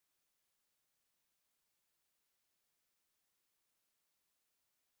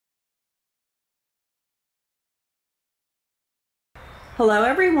Hello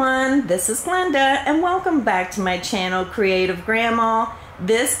everyone, this is Glenda and welcome back to my channel Creative Grandma.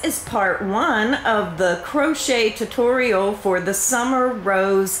 This is part one of the crochet tutorial for the Summer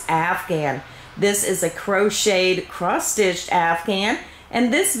Rose Afghan. This is a crocheted cross-stitched Afghan,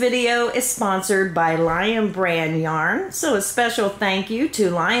 and this video is sponsored by Lion Brand Yarn. So a special thank you to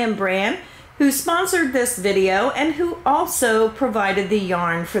Lion Brand, who sponsored this video and who also provided the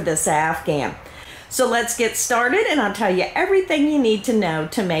yarn for this Afghan. So let's get started and I'll tell you everything you need to know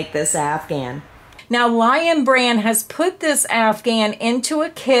to make this Afghan. Now Lion Brand has put this Afghan into a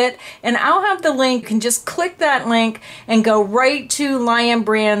kit, and I'll have the link. You can just click that link and go right to Lion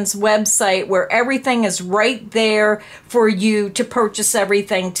Brand's website where everything is right there for you to purchase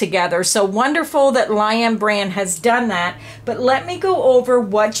everything together. So wonderful that Lion Brand has done that. But let me go over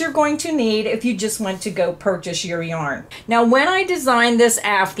what you're going to need if you just want to go purchase your yarn. Now when I designed this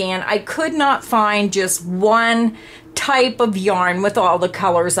Afghan, I could not find just one type of yarn with all the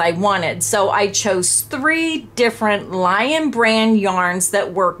colors I wanted. So I chose 3 different Lion Brand yarns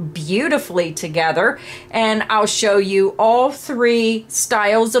that work beautifully together, and I'll show you all 3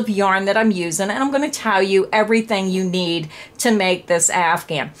 styles of yarn that I'm using, and I'm going to tell you everything you need to make this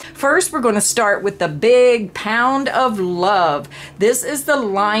Afghan. First, we're going to start with the big pound of love. This is the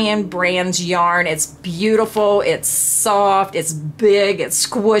Lion Brand's yarn. It's beautiful, it's soft, it's big, it's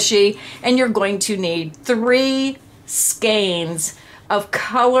squishy, and you're going to need 3 skeins of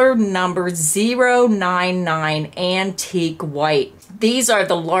color number 099 antique white. These are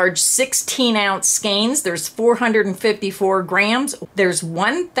the large 16-ounce skeins. There's 454 grams. There's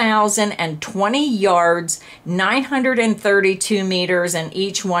 1,020 yards, 932 meters in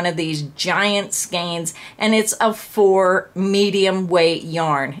each one of these giant skeins, and it's a 4 medium weight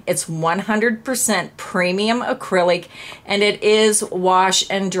yarn. It's 100% premium acrylic, and it is wash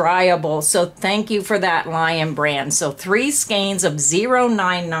and dryable. So thank you for that, Lion Brand. So 3 skeins of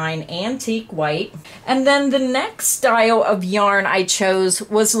 099 antique white. And then the next style of yarn I chose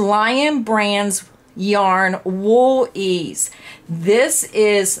was Lion Brand's yarn Wool Ease. This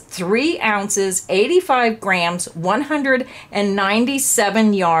is 3 ounces, 85 grams,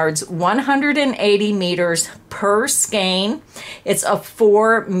 197 yards, 180 meters per skein. It's a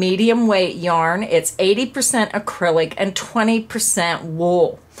 4 medium weight yarn. It's 80% acrylic and 20%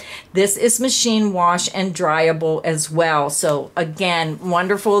 wool. This is machine wash and dryable as well. So again,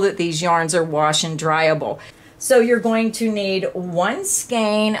 wonderful that these yarns are wash and dryable. So you're going to need 1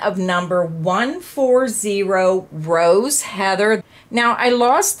 skein of number 140 Rose Heather. Now I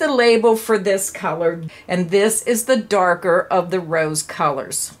lost the label for this color, and this is the darker of the rose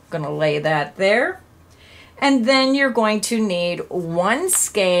colors. I'm going to lay that there. And then you're going to need 1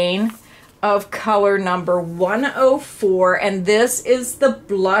 skein of color number 104, and this is the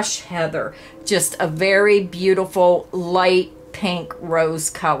Blush Heather. Just a very beautiful light pink rose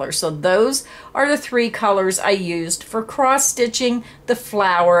color. So those are the 3 colors I used for cross stitching the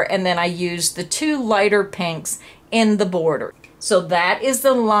flower, and then I used the 2 lighter pinks in the border. So that is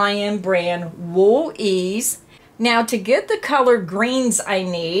the Lion Brand Wool Ease. Now to get the color greens I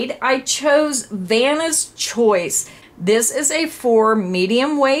need, I chose Vanna's Choice. This is a 4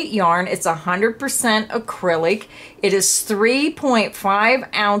 medium weight yarn. It's 100% acrylic. It is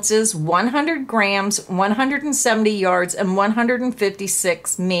 3.5 ounces, 100 grams, 170 yards, and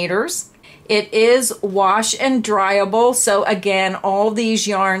 156 meters. It is wash and dryable. So again, all these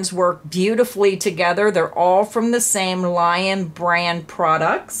yarns work beautifully together. They're all from the same Lion Brand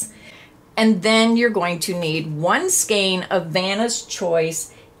products. And then you're going to need 1 skein of Vanna's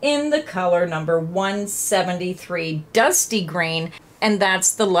Choice in the color number 173 Dusty Green, and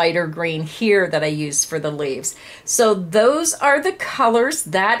that's the lighter green here that I used for the leaves. So those are the colors.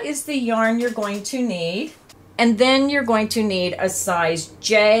 That is the yarn you're going to need. And then you're going to need a size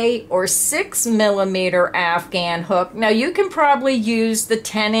J or 6mm Afghan hook. Now you can probably use the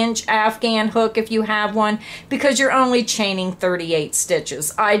 10-inch Afghan hook if you have one, because you're only chaining 38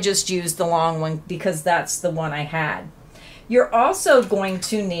 stitches. I just used the long one because that's the one I had. You're also going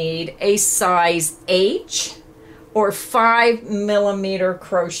to need a size H or 5mm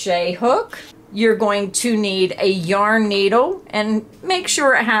crochet hook. You're going to need a yarn needle, and make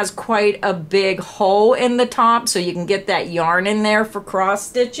sure it has quite a big hole in the top so you can get that yarn in there for cross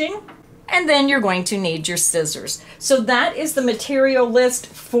stitching. And then you're going to need your scissors. So that is the material list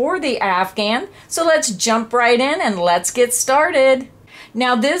for the Afghan. So let's jump right in and let's get started.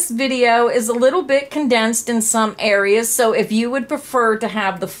 Now this video is a little bit condensed in some areas, so if you would prefer to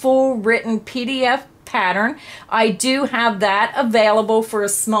have the full written PDF pattern. I do have that available for a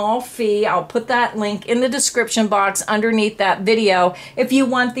small fee. I'll put that link in the description box underneath that video if you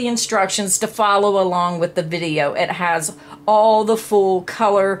want the instructions to follow along with the video. It has all the full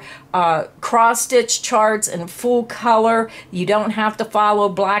color cross stitch charts in full color. You don't have to follow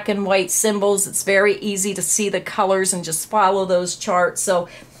black and white symbols. It's very easy to see the colors and just follow those charts. So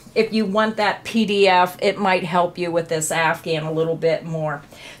if you want that PDF, it might help you with this Afghan a little bit more.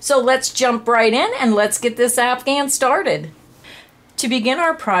 So let's jump right in and let's get this Afghan started. To begin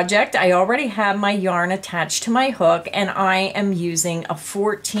our project, I already have my yarn attached to my hook, and I am using a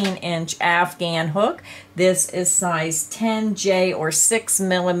 14-inch Afghan hook. This is size 10J or 6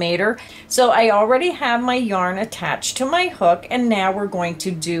 millimeter. So I already have my yarn attached to my hook, and now we're going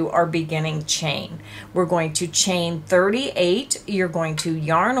to do our beginning chain. We're going to chain 38. You're going to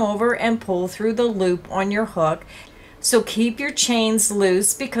yarn over and pull through the loop on your hook. So keep your chains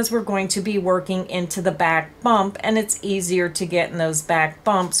loose because we're going to be working into the back bump, and it's easier to get in those back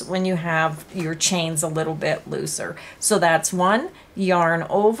bumps when you have your chains a little bit looser. So that's 1, yarn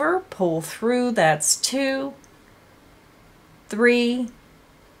over, pull through, that's 2, 3,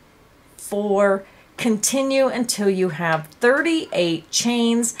 4, continue until you have 38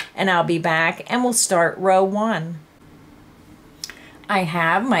 chains, and I'll be back and we'll start row 1. I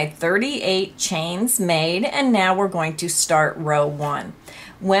have my 38 chains made, and now we're going to start row 1.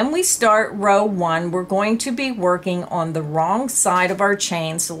 When we start row 1, we're going to be working on the wrong side of our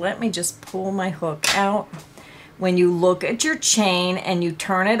chain. So let me just pull my hook out. When you look at your chain and you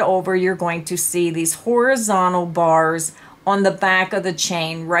turn it over, you're going to see these horizontal bars on the back of the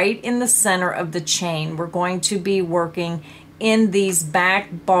chain, right in the center of the chain. We're going to be working in these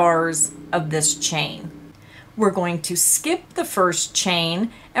back bars of this chain. We're going to skip the first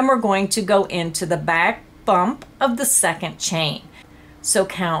chain and we're going to go into the back bump of the second chain. So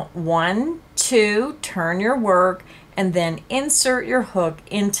count 1, 2, turn your work, and then insert your hook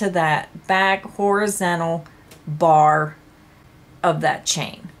into that back horizontal bar of that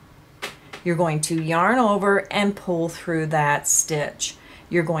chain. You're going to yarn over and pull through that stitch.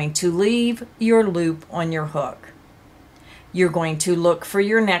 You're going to leave your loop on your hook. You're going to look for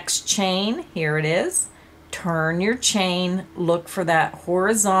your next chain. Here it is. Turn your chain, look for that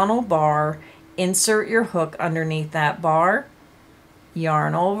horizontal bar, insert your hook underneath that bar,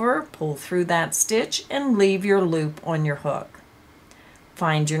 yarn over, pull through that stitch, and leave your loop on your hook.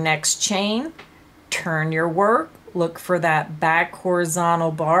 Find your next chain, turn your work, look for that back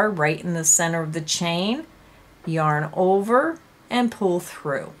horizontal bar right in the center of the chain, yarn over, and pull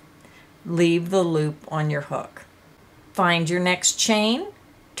through. Leave the loop on your hook. Find your next chain,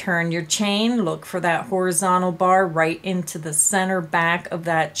 turn your chain, look for that horizontal bar right into the center back of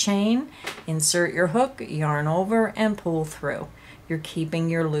that chain, insert your hook, yarn over, and pull through. You're keeping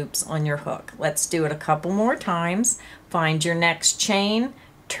your loops on your hook. Let's do it a couple more times. Find your next chain,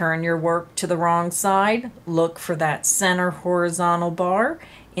 turn your work to the wrong side, look for that center horizontal bar,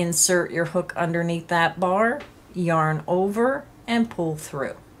 insert your hook underneath that bar, yarn over, and pull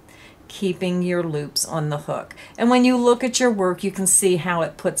through, keeping your loops on the hook. And when you look at your work, you can see how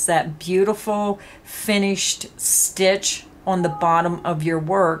it puts that beautiful finished stitch on the bottom of your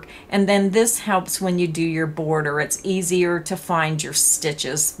work. And then this helps when you do your border. It's easier to find your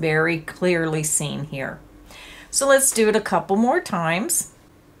stitches, very clearly seen here. So let's do it a couple more times.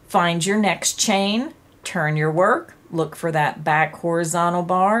 Find your next chain, turn your work, look for that back horizontal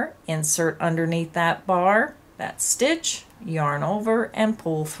bar, insert underneath that bar, that stitch, yarn over, and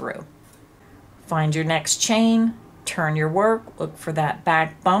pull through. Find your next chain, turn your work, look for that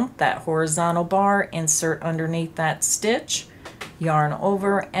back bump, that horizontal bar, insert underneath that stitch, yarn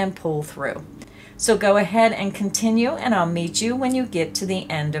over, and pull through. So go ahead and continue, and I'll meet you when you get to the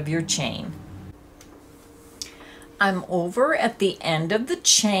end of your chain. I'm over at the end of the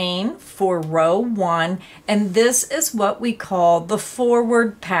chain for row 1, and this is what we call the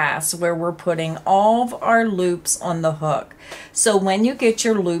forward pass, where we're putting all of our loops on the hook. So when you get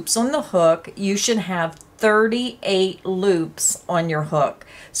your loops on the hook, you should have 38 loops on your hook.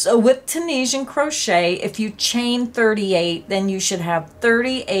 So with Tunisian crochet, if you chain 38, then you should have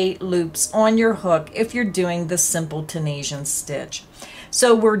 38 loops on your hook if you're doing the simple Tunisian stitch.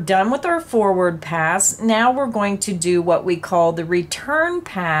 So we're done with our forward pass. Now we're going to do what we call the return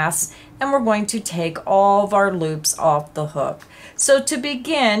pass, and we're going to take all of our loops off the hook. So to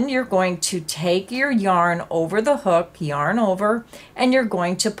begin, you're going to take your yarn over the hook, yarn over, and you're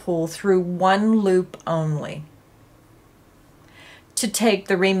going to pull through one loop only. To take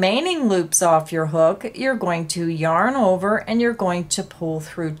the remaining loops off your hook, you're going to yarn over and you're going to pull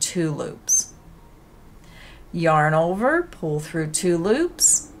through 2 loops. Yarn over, pull through 2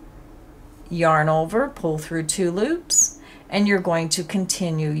 loops, yarn over, pull through 2 loops, and you're going to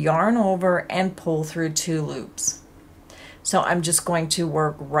continue yarn over and pull through 2 loops. So I'm just going to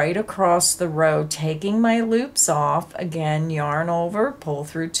work right across the row, taking my loops off, again yarn over, pull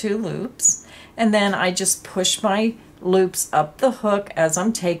through 2 loops, and then I just push my loops up the hook as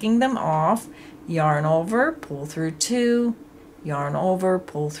I'm taking them off, yarn over, pull through 2, yarn over,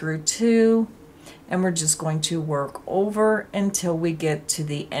 pull through 2, and we're just going to work over until we get to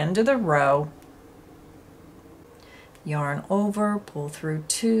the end of the row. Yarn over, pull through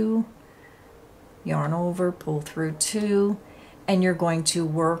 2, yarn over, pull through 2, and you're going to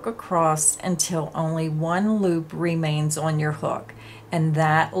work across until only 1 loop remains on your hook, and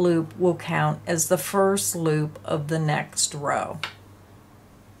that loop will count as the first loop of the next row.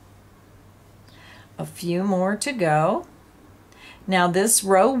 A few more to go. Now this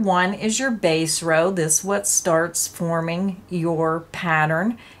row 1 is your base row. This is what starts forming your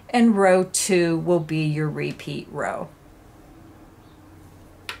pattern, and row 2 will be your repeat row.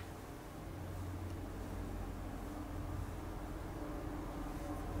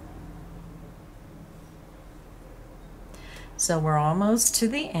 So we're almost to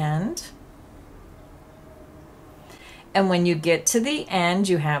the end. And when you get to the end,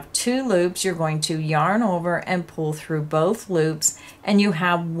 you have 2 loops. You're going to yarn over and pull through both loops, and you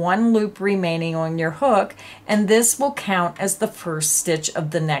have 1 loop remaining on your hook, and this will count as the first stitch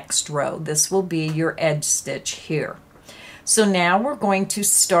of the next row. This will be your edge stitch here. So now we're going to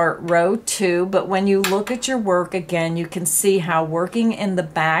start row 2, but when you look at your work again, you can see how working in the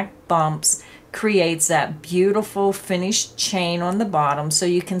back bumps creates that beautiful finished chain on the bottom, so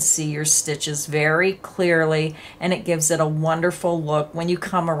you can see your stitches very clearly, and it gives it a wonderful look. When you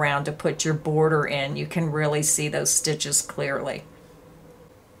come around to put your border in, you can really see those stitches clearly.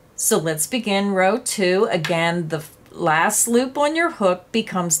 So let's begin row 2. Again, the last loop on your hook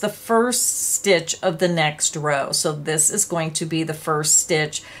becomes the first stitch of the next row. So this is going to be the first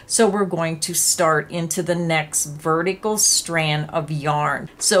stitch. So we're going to start into the next vertical strand of yarn.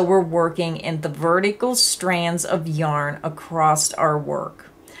 So we're working in the vertical strands of yarn across our work.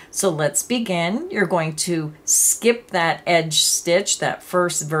 So let's begin. You're going to skip that edge stitch, that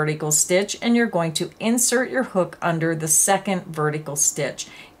first vertical stitch, and you're going to insert your hook under the second vertical stitch.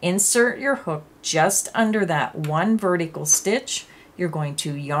 Insert your hook just under that 1 vertical stitch. You're going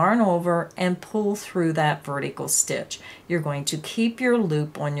to yarn over and pull through that vertical stitch. You're going to keep your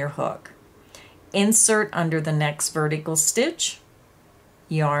loop on your hook. Insert under the next vertical stitch,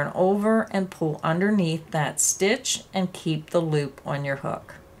 yarn over and pull underneath that stitch and keep the loop on your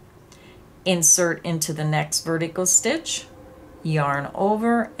hook. Insert into the next vertical stitch, yarn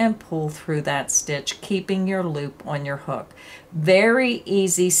over and pull through that stitch, keeping your loop on your hook. Very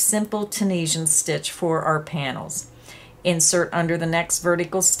easy, simple Tunisian stitch for our panels. Insert under the next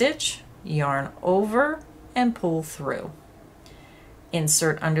vertical stitch, yarn over and pull through.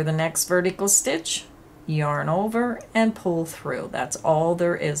 Insert under the next vertical stitch, yarn over and pull through. That's all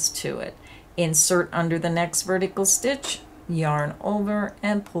there is to it. Insert under the next vertical stitch, yarn over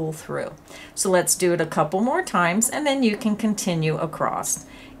and pull through. So let's do it a couple more times, and then you can continue across.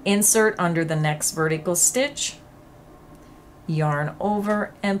 Insert under the next vertical stitch, yarn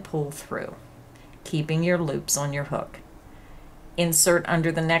over and pull through, keeping your loops on your hook. Insert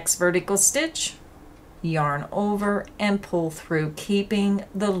under the next vertical stitch, yarn over and pull through, keeping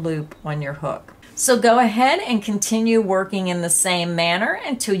the loop on your hook. So go ahead and continue working in the same manner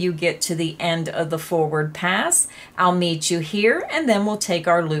until you get to the end of the forward pass. I'll meet you here, and then we'll take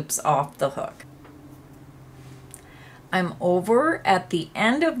our loops off the hook. I'm over at the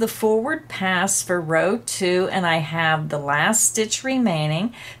end of the forward pass for row 2, and I have the last stitch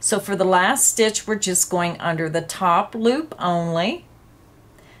remaining. So for the last stitch, we're just going under the top loop only,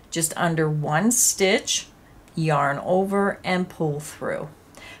 just under 1 stitch, yarn over and pull through.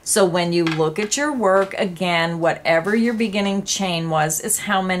 So when you look at your work, again, whatever your beginning chain was is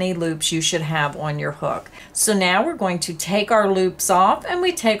how many loops you should have on your hook. So now we're going to take our loops off, and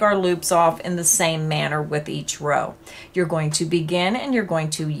we take our loops off in the same manner with each row. You're going to begin, and you're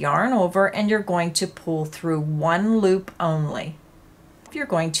going to yarn over, and you're going to pull through 1 loop only. You're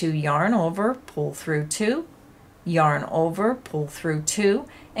going to yarn over, pull through 2, yarn over, pull through 2,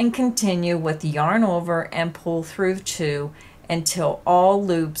 and continue with yarn over and pull through 2 until all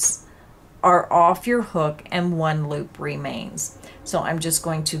loops are off your hook and 1 loop remains. So I'm just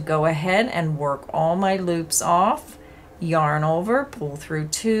going to go ahead and work all my loops off, yarn over, pull through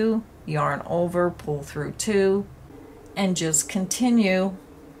 2, yarn over, pull through 2, and just continue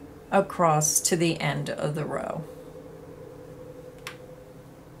across to the end of the row.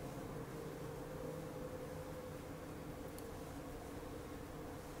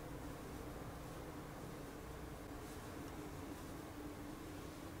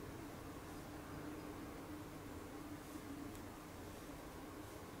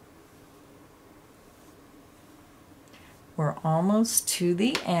 We're almost to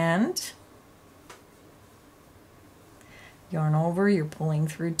the end. Yarn over, you're pulling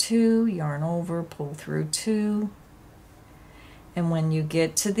through 2, yarn over, pull through 2. And when you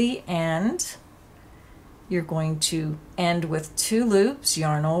get to the end, you're going to end with 2 loops,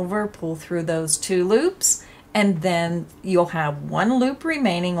 yarn over, pull through those 2 loops, and then you'll have 1 loop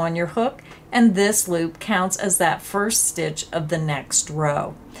remaining on your hook, and this loop counts as that first stitch of the next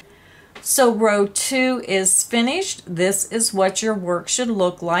row. So row 2 is finished. This is what your work should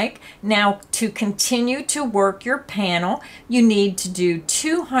look like. Now, to continue to work your panel, you need to do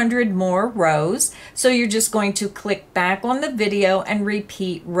 200 more rows. So you're just going to click back on the video and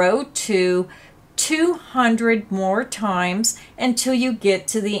repeat row 2 200 more times until you get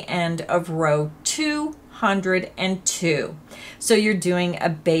to the end of row 202. So you're doing a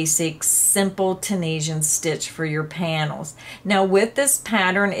basic simple Tunisian stitch for your panels. Now with this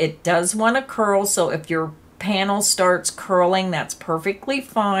pattern, it does want to curl, so if your panel starts curling, that's perfectly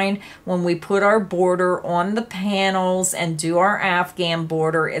fine. When we put our border on the panels and do our Afghan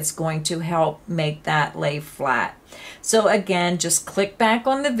border, it's going to help make that lay flat. So again, just click back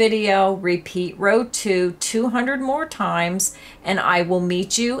on the video, repeat row 2 200 more times, and I will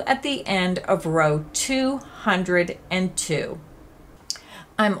meet you at the end of row 202.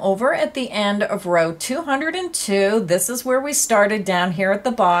 I'm over at the end of row 202. This is where we started down here at the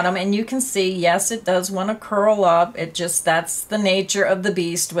bottom, and you can see, yes, it does want to curl up. That's the nature of the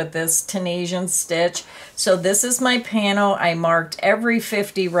beast with this Tunisian stitch. So this is my panel. I marked every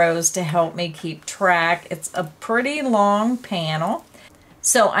 50 rows to help me keep track. It's a pretty long panel.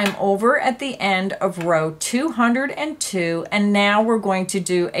 So I'm over at the end of row 202, and now we're going to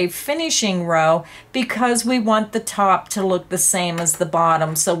do a finishing row because we want the top to look the same as the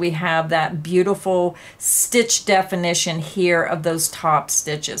bottom, so we have that beautiful stitch definition here of those top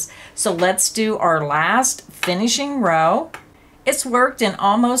stitches. So let's do our last finishing row. It's worked in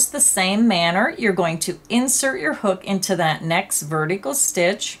almost the same manner. You're going to insert your hook into that next vertical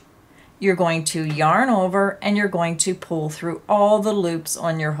stitch. You're going to yarn over, and you're going to pull through all the loops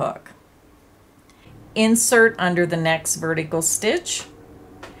on your hook. Insert under the next vertical stitch.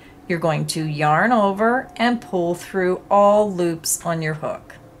 You're going to yarn over and pull through all loops on your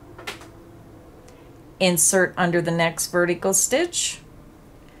hook. Insert under the next vertical stitch.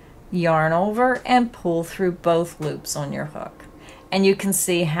 Yarn over and pull through both loops on your hook. And you can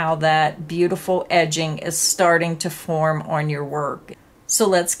see how that beautiful edging is starting to form on your work. So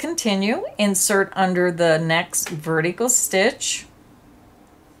let's continue. Insert under the next vertical stitch,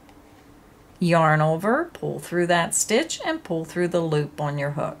 yarn over, pull through that stitch, and pull through the loop on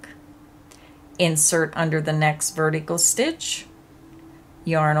your hook. Insert under the next vertical stitch,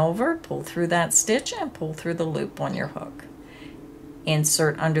 yarn over, pull through that stitch, and pull through the loop on your hook.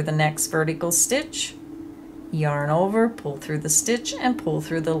 Insert under the next vertical stitch, yarn over, pull through the stitch, and pull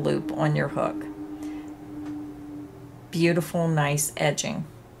through the loop on your hook. Beautiful, nice edging.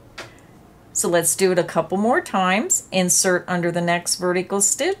 So let's do it a couple more times. Insert under the next vertical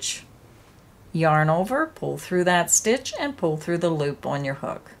stitch, yarn over, pull through that stitch, and pull through the loop on your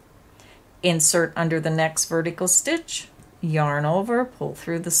hook. Insert under the next vertical stitch, yarn over, pull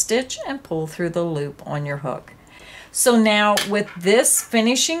through the stitch, and pull through the loop on your hook. So now with this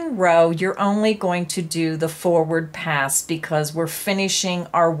finishing row, you're only going to do the forward pass because we're finishing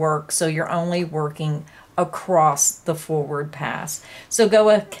our work, so you're only working across the forward pass. So go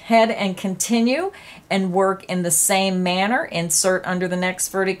ahead and continue and work in the same manner. Insert under the next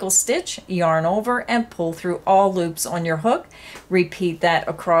vertical stitch, yarn over, and pull through all loops on your hook. Repeat that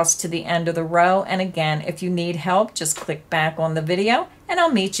across to the end of the row. And again, if you need help, just click back on the video and I'll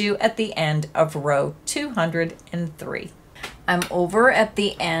meet you at the end of row 203. I'm over at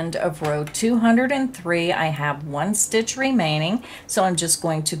the end of row 203. I have 1 stitch remaining, so I'm just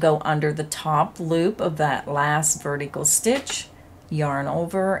going to go under the top loop of that last vertical stitch, yarn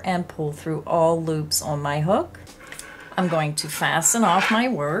over, and pull through all loops on my hook. I'm going to fasten off my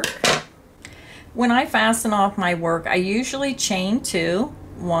work. When I fasten off my work, I usually chain 2,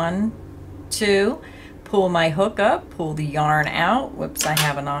 1, 2, pull my hook up, pull the yarn out. Whoops, I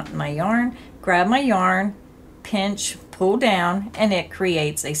have a knot in my yarn. Grab my yarn, pinch, pull down, and it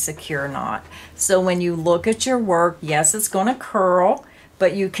creates a secure knot. So when you look at your work, yes, it's going to curl,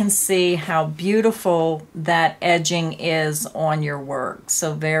 but you can see how beautiful that edging is on your work.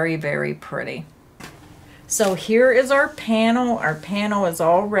 So very, very pretty. So here is our panel. Our panel is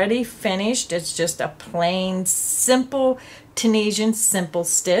already finished. It's just a plain, simple Tunisian simple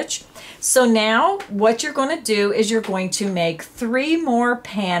stitch. So now what you're going to do is you're going to make 3 more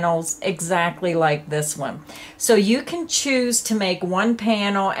panels exactly like this one. So you can choose to make 1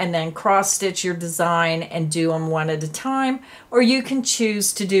 panel and then cross stitch your design and do them one at a time, or you can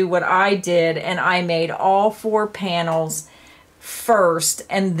choose to do what I did, and I made all 4 panels first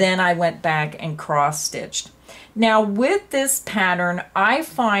and then I went back and cross stitched. Now with this pattern, I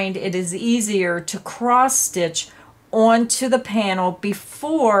find it is easier to cross stitch onto the panel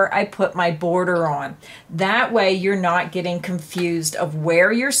before I put my border on. That way you're not getting confused of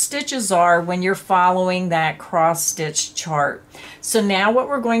where your stitches are when you're following that cross stitch chart. So now what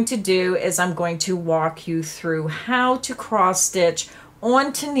we're going to do is I'm going to walk you through how to cross stitch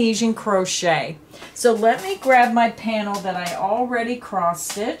on Tunisian crochet. So let me grab my panel that I already cross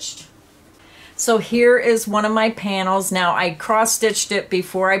stitched. So here is one of my panels. Now I cross stitched it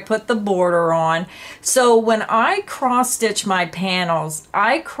before I put the border on. So when I cross stitch my panels,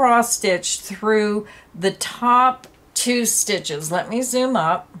 I cross stitch through the top 2 stitches. Let me zoom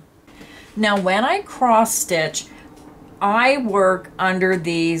up. Now when I cross stitch, I work under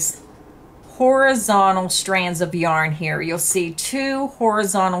these horizontal strands of yarn here. You'll see 2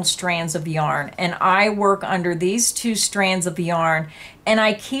 horizontal strands of yarn, and I work under these 2 strands of yarn, and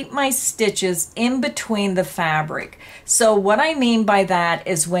I keep my stitches in between the fabric. So what I mean by that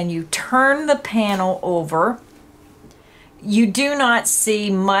is when you turn the panel over, you do not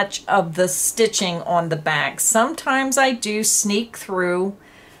see much of the stitching on the back. Sometimes I do sneak through,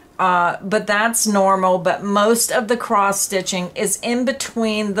 but that's normal. But most of the cross stitching is in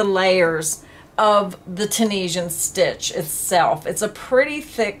between the layers of the Tunisian stitch itself. It's a pretty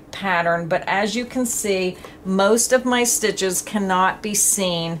thick pattern, but as you can see, most of my stitches cannot be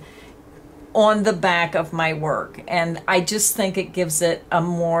seen on the back of my work, and I just think it gives it a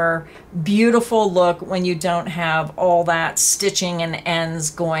more beautiful look when you don't have all that stitching and ends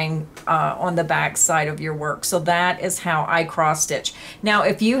going on the back side of your work. So that is how I cross stitch. Now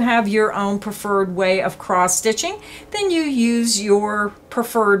if you have your own preferred way of cross stitching, then you use your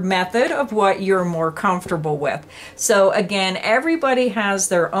preferred method of what you're more comfortable with. So again, everybody has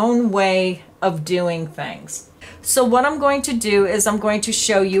their own way of doing things. So what I'm going to do is I'm going to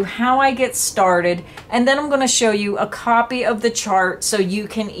show you how I get started, and then I'm going to show you a copy of the chart so you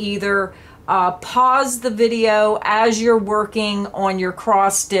can either pause the video as you're working on your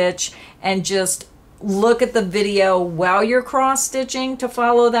cross stitch and just look at the video while you're cross stitching to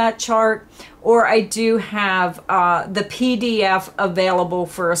follow that chart, or I do have the PDF available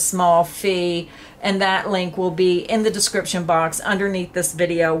for a small fee, and that link will be in the description box underneath this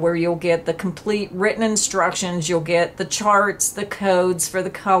video, where you'll get the complete written instructions, you'll get the charts, the codes for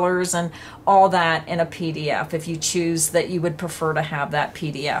the colors, and all that in a PDF if you choose that you would prefer to have that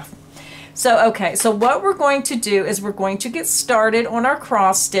PDF. So okay, so what we're going to do is we're going to get started on our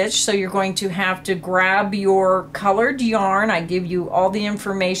cross stitch. So you're going to have to grab your colored yarn. I give you all the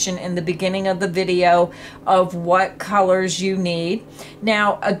information in the beginning of the video of what colors you need.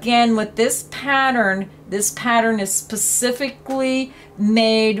 Now again, with this pattern is specifically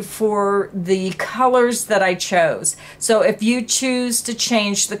made for the colors that I chose. So if you choose to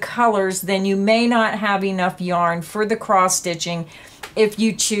change the colors, then you may not have enough yarn for the cross stitching. If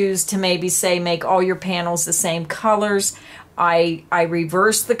you choose to maybe say make all your panels the same colors, I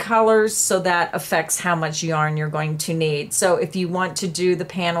reverse the colors, so that affects how much yarn you're going to need. So if you want to do the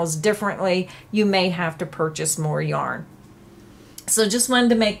panels differently, you may have to purchase more yarn. So just wanted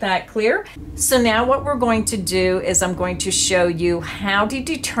to make that clear. So now what we're going to do is I'm going to show you how to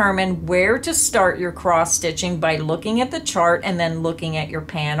determine where to start your cross stitching by looking at the chart and then looking at your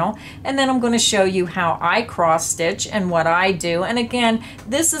panel. And then I'm going to show you how I cross stitch and what I do. And again,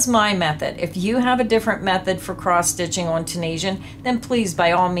 this is my method. If you have a different method for cross stitching on Tunisian, then please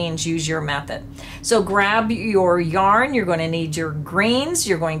by all means use your method. So grab your yarn. You're going to need your greens,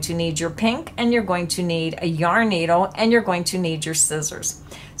 you're going to need your pink, and you're going to need a yarn needle, and you're going to need your scissors.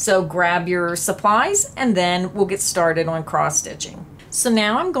 So grab your supplies and then we'll get started on cross stitching. So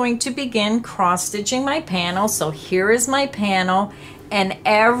now I'm going to begin cross stitching my panel. So here is my panel, and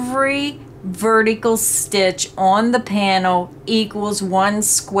every vertical stitch on the panel equals 1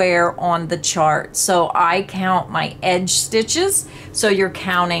 square on the chart. So I count my edge stitches. So you're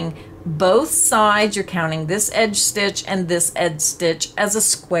counting both sides, you're counting this edge stitch and this edge stitch as a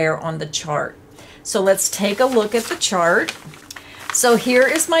square on the chart. So let's take a look at the chart. So here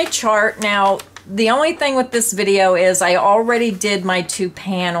is my chart. Now, the only thing with this video is I already did my 2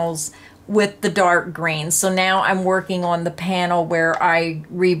 panels with the dark green. So now I'm working on the panel where I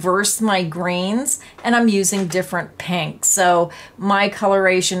reverse my greens and I'm using different pinks. So my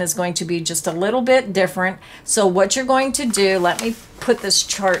coloration is going to be just a little bit different. So what you're going to do, let me put this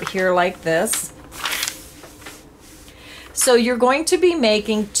chart here like this. So you're going to be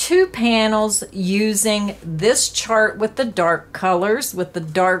making 2 panels using this chart with the dark colors, with the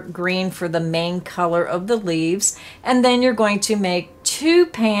dark green for the main color of the leaves. And then you're going to make 2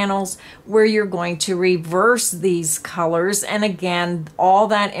 panels where you're going to reverse these colors. And again, all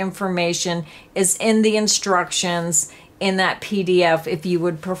that information is in the instructions in that PDF if you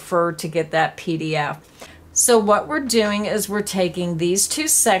would prefer to get that PDF. So what we're doing is we're taking these 2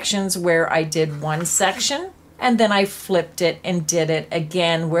 sections where I did one section, and then I flipped it and did it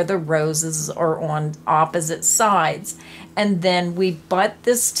again where the roses are on opposite sides. And then we butt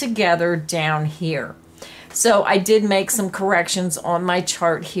this together down here. So I did make some corrections on my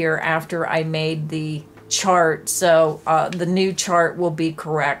chart here after I made the chart. So the new chart will be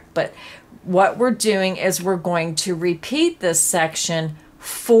correct. But what we're doing is we're going to repeat this section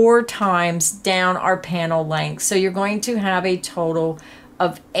 4 times down our panel length. So you're going to have a total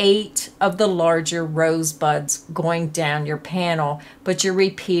of 8 of the larger rosebuds going down your panel, but you're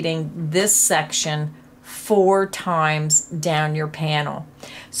repeating this section 4 times down your panel.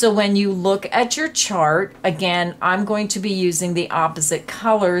 So when you look at your chart, again, I'm going to be using the opposite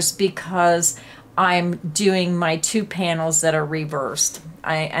colors because I'm doing my 2 panels that are reversed.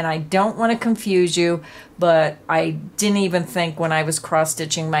 And I don't want to confuse you, but I didn't even think when I was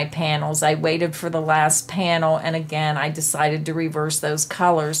cross-stitching my panels. I waited for the last panel, and again, I decided to reverse those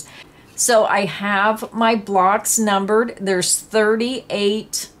colors. So I have my blocks numbered. There's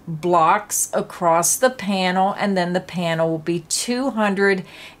 38 blocks across the panel, and then the panel will be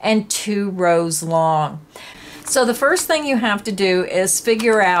 202 rows long. So the first thing you have to do is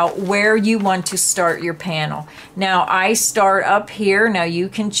figure out where you want to start your panel. Now I start up here. Now you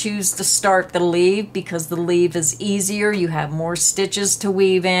can choose to start the leaf because the leaf is easier. You have more stitches to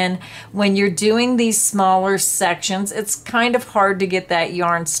weave in. When you're doing these smaller sections, it's kind of hard to get that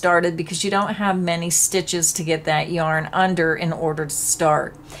yarn started because you don't have many stitches to get that yarn under in order to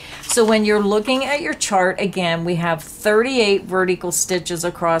start. So when you're looking at your chart, again, we have 38 vertical stitches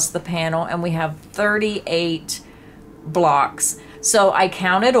across the panel and we have 38 blocks. So I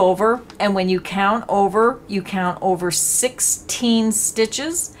counted over, and when you count over 16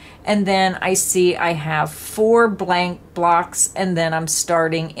 stitches, and then I see I have 4 blank blocks, and then I'm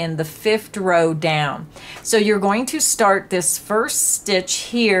starting in the 5th row down. So you're going to start this first stitch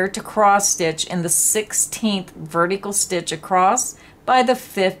here to cross stitch in the 16th vertical stitch across by the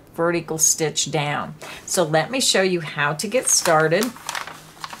 5th vertical stitch down. So let me show you how to get started.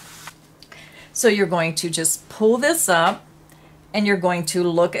 So you're going to just pull this up, and you're going to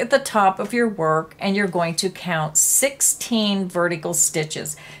look at the top of your work, and you're going to count 16 vertical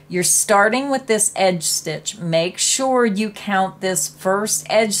stitches. You're starting with this edge stitch. Make sure you count this first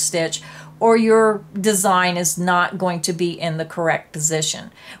edge stitch or your design is not going to be in the correct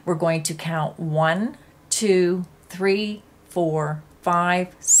position. We're going to count 1, 2, 3, 4,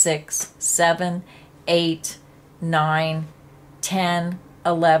 5, 6, 7, 8, 9, 10,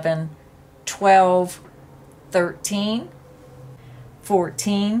 11, 12, 13,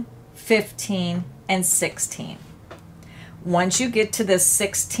 14, 15, and 16. Once you get to the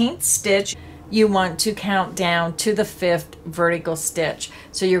 16th stitch, you want to count down to the 5th vertical stitch.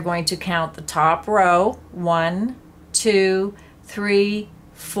 So you're going to count the top row, 1, 2, 3,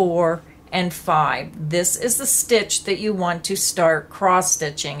 4, and 5. This is the stitch that you want to start cross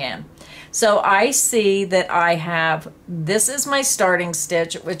stitching in. So I see that I have, this is my starting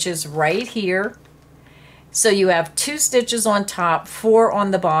stitch, which is right here. So you have 2 stitches on top, 4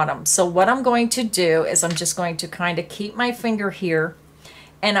 on the bottom. So what I'm going to do is I'm just going to kind of keep my finger here,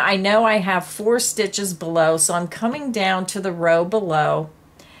 and I know I have 4 stitches below, so I'm coming down to the row below,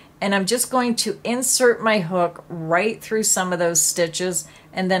 and I'm just going to insert my hook right through some of those stitches,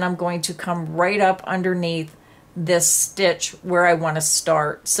 and then I'm going to come right up underneath this stitch where I want to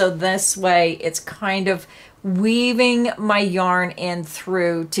start. So this way it's kind of weaving my yarn in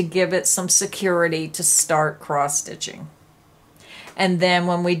through to give it some security to start cross stitching. And then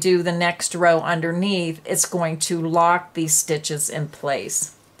when we do the next row underneath, it's going to lock these stitches in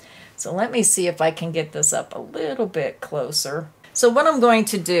place. So let me see if I can get this up a little bit closer. So what I'm going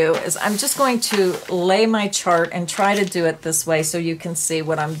to do is I'm just going to lay my chart and try to do it this way so you can see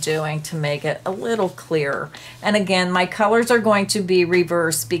what I'm doing to make it a little clearer. And again, my colors are going to be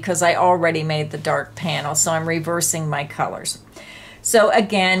reversed because I already made the dark panel, so I'm reversing my colors. So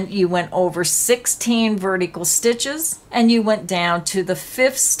again, you went over 16 vertical stitches and you went down to the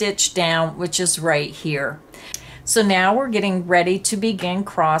 5th stitch down, which is right here. So now we're getting ready to begin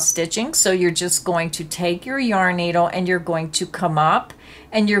cross stitching. So you're just going to take your yarn needle and you're going to come up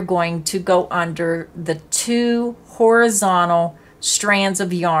and you're going to go under the 2 horizontal strands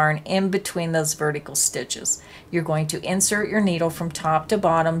of yarn in between those vertical stitches. You're going to insert your needle from top to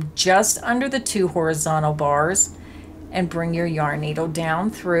bottom just under the 2 horizontal bars and bring your yarn needle down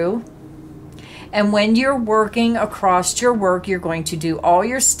through. And when you're working across your work, you're going to do all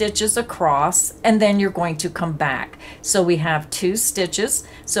your stitches across and then you're going to come back. So we have 2 stitches.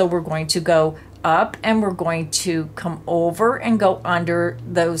 So we're going to go up and we're going to come over and go under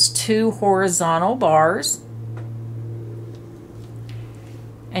those 2 horizontal bars.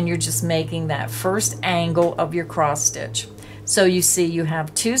 And you're just making that first angle of your cross stitch. So you see you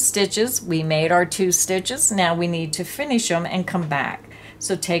have 2 stitches. We made our 2 stitches. Now we need to finish them and come back.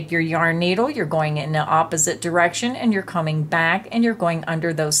 So take your yarn needle, you're going in the opposite direction and you're coming back and you're going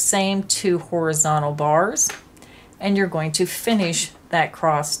under those same 2 horizontal bars and you're going to finish that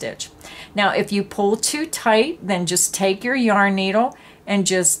cross stitch. Now if you pull too tight, then just take your yarn needle and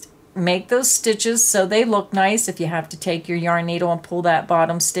just make those stitches so they look nice. If you have to take your yarn needle and pull that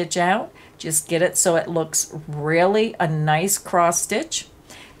bottom stitch out, just get it so it looks really a nice cross stitch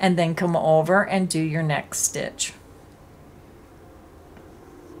and then come over and do your next stitch.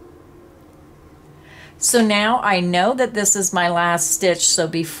 So now I know that this is my last stitch, so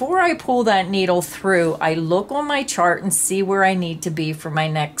before I pull that needle through, I look on my chart and see where I need to be for my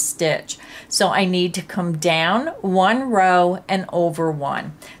next stitch. So I need to come down 1 row and over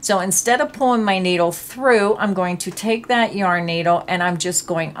 1. So instead of pulling my needle through, I'm going to take that yarn needle and I'm just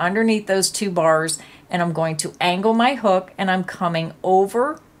going underneath those 2 bars and I'm going to angle my hook and I'm coming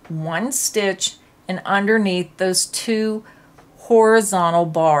over 1 stitch and underneath those 2 horizontal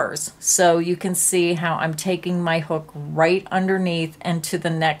bars. So you can see how I'm taking my hook right underneath and to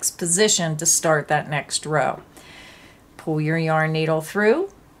the next position to start that next row. Pull your yarn needle through.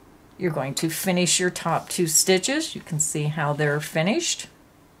 You're going to finish your top 2 stitches. You can see how they're finished.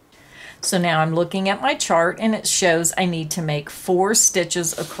 So now I'm looking at my chart and it shows I need to make 4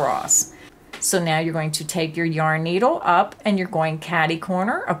 stitches across. So now you're going to take your yarn needle up and you're going catty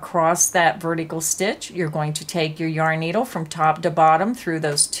corner across that vertical stitch. You're going to take your yarn needle from top to bottom through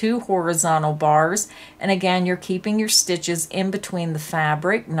those 2 horizontal bars. And again, you're keeping your stitches in between the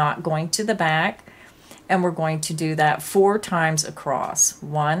fabric, not going to the back. And we're going to do that 4 times across.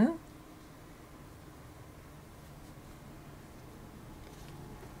 1,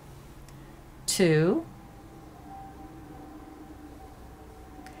 2,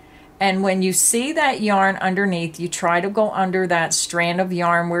 and when you see that yarn underneath, you try to go under that strand of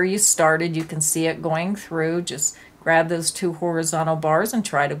yarn where you started. You can see it going through. Just grab those 2 horizontal bars and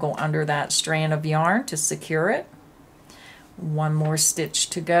try to go under that strand of yarn to secure it. 1 more stitch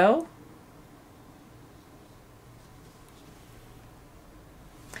to go.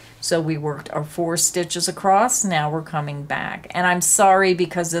 So we worked our 4 stitches across. Now we're coming back. And I'm sorry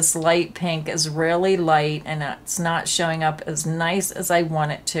because this light pink is really light and it's not showing up as nice as I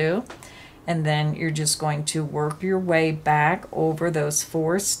want it to. And then you're just going to work your way back over those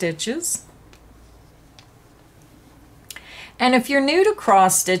 4 stitches. And if you're new to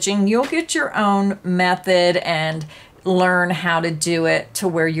cross stitching, you'll get your own method and learn how to do it to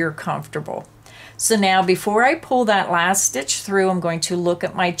where you're comfortable. So now before I pull that last stitch through, I'm going to look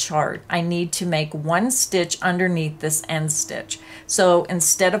at my chart. I need to make 1 stitch underneath this end stitch. So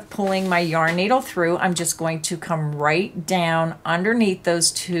instead of pulling my yarn needle through, I'm just going to come right down underneath those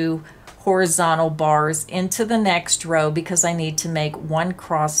 2 horizontal bars into the next row because I need to make 1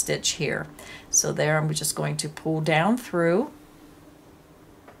 cross stitch here. So there I'm just going to pull down through.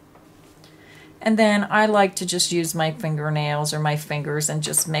 And then I like to just use my fingernails or my fingers and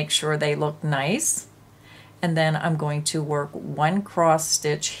just make sure they look nice. And then I'm going to work 1 cross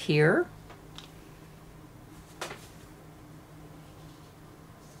stitch here.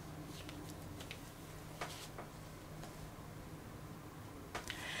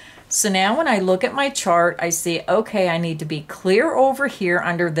 So now when I look at my chart, I see, okay, I need to be clear over here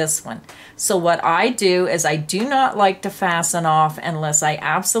under this one. So what I do is I do not like to fasten off unless I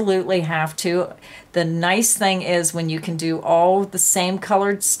absolutely have to. The nice thing is when you can do all the same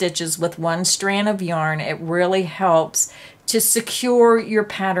colored stitches with 1 strand of yarn, it really helps to secure your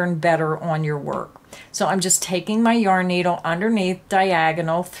pattern better on your work. So I'm just taking my yarn needle underneath,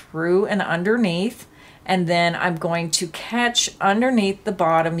 diagonal, through and underneath. And then I'm going to catch underneath the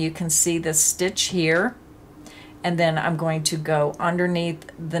bottom. You can see this stitch here. And then I'm going to go underneath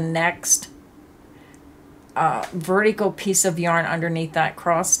the next vertical piece of yarn underneath that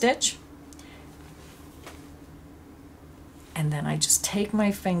cross stitch. And then I just take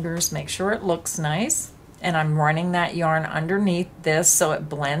my fingers, make sure it looks nice, and I'm running that yarn underneath this so it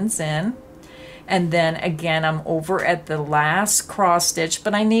blends in. And then again, I'm over at the last cross stitch,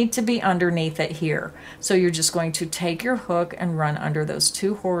 but I need to be underneath it here. So you're just going to take your hook and run under those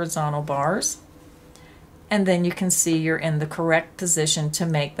 2 horizontal bars. And then you can see you're in the correct position to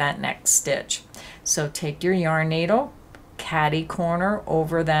make that next stitch. So take your yarn needle, catty corner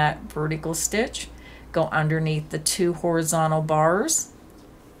over that vertical stitch, go underneath the 2 horizontal bars,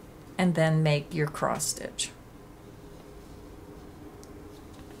 and then make your cross stitch.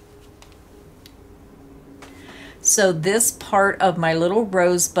 So this part of my little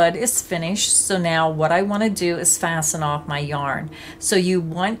rosebud is finished. So now what I want to do is fasten off my yarn. So you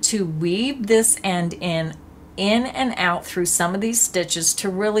want to weave this end in and out through some of these stitches to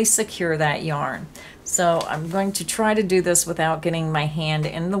really secure that yarn. So I'm going to try to do this without getting my hand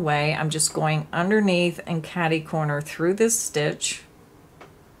in the way. I'm just going underneath and catty corner through this stitch,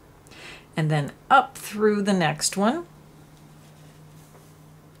 and then up through the next one.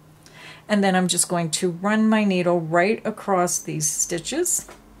 And then I'm just going to run my needle right across these stitches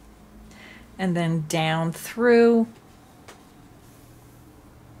and then down through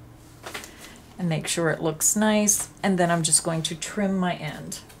and make sure it looks nice. And then I'm just going to trim my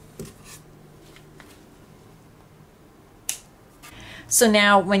end. So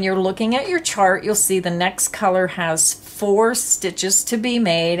now when you're looking at your chart, you'll see the next color has 4 stitches to be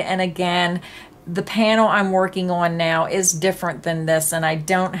made. And again, the panel I'm working on now is different than this, and I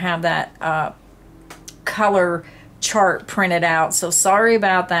don't have that color chart printed out, so sorry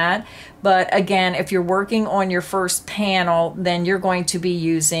about that. But again, if you're working on your first panel, then you're going to be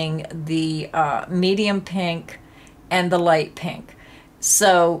using the medium pink and the light pink.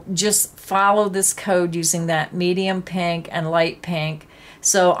 So just follow this code using that medium pink and light pink.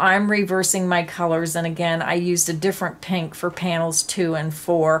 So I'm reversing my colors, and again, I used a different pink for panels 2 and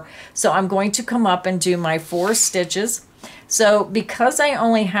 4. So I'm going to come up and do my 4 stitches. So because I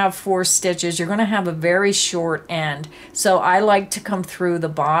only have 4 stitches, you're going to have a very short end. So I like to come through the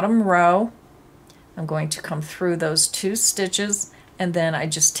bottom row. I'm going to come through those 2 stitches, and then I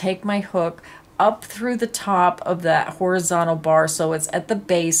just take my hook up through the top of that horizontal bar so it's at the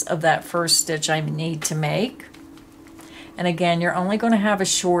base of that first stitch I need to make. And again, you're only going to have a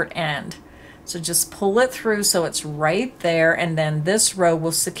short end. So just pull it through so it's right there, and then this row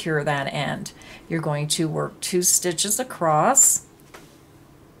will secure that end. You're going to work 2 stitches across.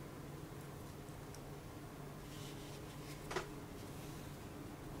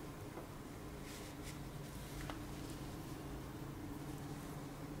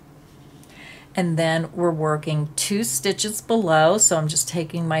 And then we're working 2 stitches below, so I'm just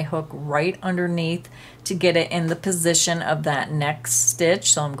taking my hook right underneath to get it in the position of that next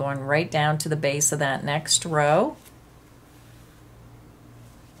stitch. So I'm going right down to the base of that next row.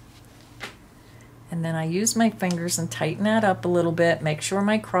 And then I use my fingers and tighten that up a little bit, make sure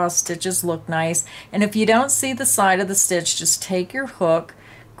my cross stitches look nice. And if you don't see the side of the stitch, just take your hook,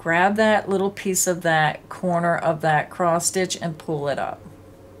 grab that little piece of that corner of that cross stitch and pull it up.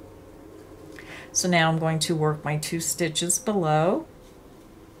 So now I'm going to work my 2 stitches below.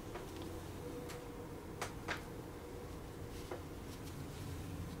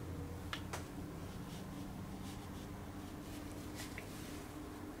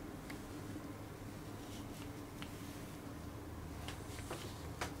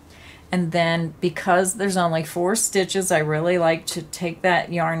 And then because there's only 4 stitches, I really like to take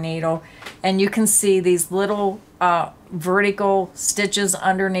that yarn needle, and you can see these little vertical stitches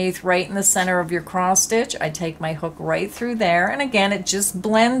underneath right in the center of your cross stitch. I take my hook right through there, and again it just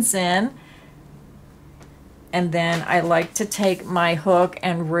blends in. And then I like to take my hook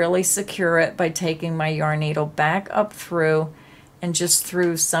and really secure it by taking my yarn needle back up through and just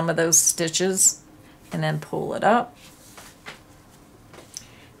through some of those stitches and then pull it up.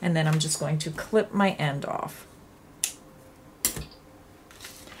 And then I'm just going to clip my end off.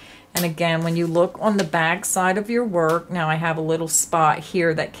 And again, when you look on the back side of your work, now I have a little spot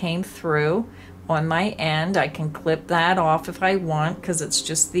here that came through on my end. I can clip that off if I want because it's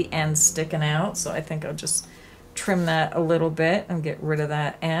just the end sticking out. So I think I'll just trim that a little bit and get rid of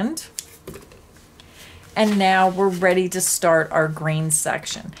that end. And now we're ready to start our green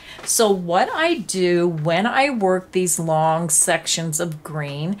section. So what I do when I work these long sections of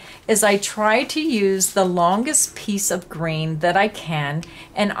green is I try to use the longest piece of green that I can,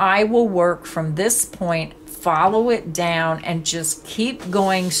 and I will work from this point, follow it down, and just keep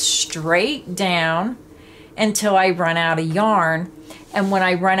going straight down until I run out of yarn. And when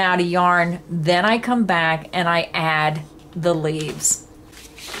I run out of yarn, then I come back and I add the leaves.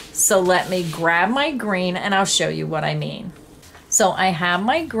 So let me grab my green and I'll show you what I mean. So I have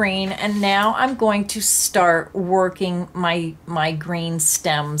my green, and now I'm going to start working my green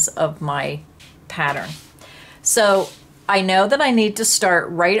stems of my pattern. So I know that I need to start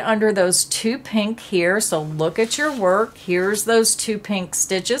right under those 2 pink here. So look at your work. Here's those 2 pink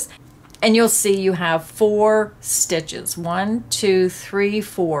stitches. And you'll see you have 4 stitches. 1, 2, 3,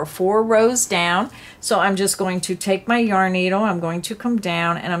 4. 4 rows down. So I'm just going to take my yarn needle. I'm going to come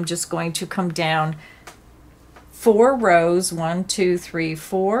down, and I'm just going to come down 4 rows. 1, 2, 3,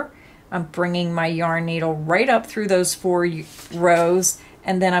 4. I'm bringing my yarn needle right up through those 4 rows,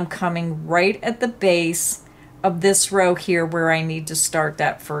 and then I'm coming right at the base of this row here where I need to start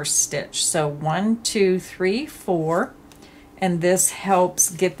that first stitch. So 1, 2, 3, 4. And this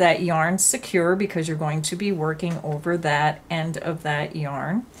helps get that yarn secure because you're going to be working over that end of that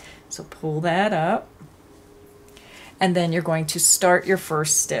yarn. So pull that up, and then you're going to start your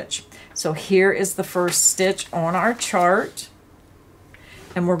first stitch. So here is the first stitch on our chart,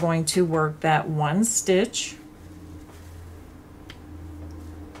 and we're going to work that 1 stitch.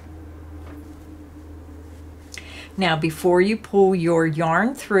 Now before you pull your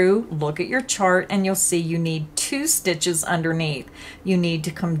yarn through, look at your chart and you'll see you need 2 stitches underneath. You need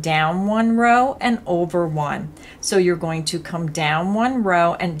to come down 1 row and over 1. So you're going to come down 1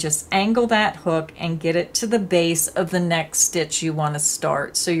 row and just angle that hook and get it to the base of the next stitch you want to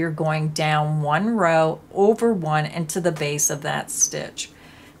start. So you're going down 1 row, over 1, and to the base of that stitch.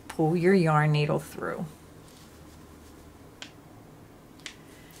 Pull your yarn needle through.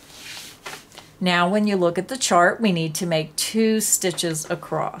 Now when you look at the chart, we need to make 2 stitches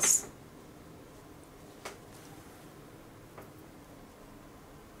across.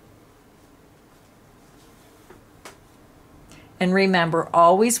 And remember,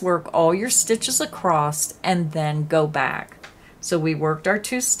 always work all your stitches across and then go back. So we worked our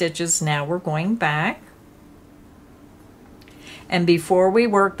 2 stitches, now we're going back. And before we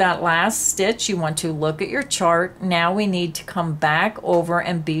work that last stitch, you want to look at your chart. Now we need to come back over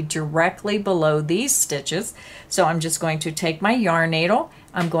and be directly below these stitches. So I'm just going to take my yarn needle.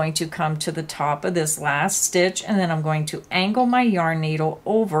 I'm going to come to the top of this last stitch, and then I'm going to angle my yarn needle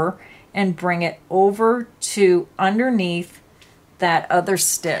over and bring it over to underneath that other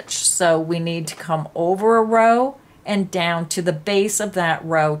stitch. So we need to come over a row and down to the base of that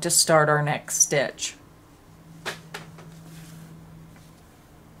row to start our next stitch.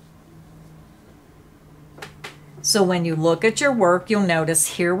 So when you look at your work, you'll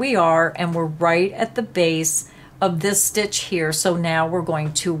notice here we are, and we're right at the base of this stitch here. So now we're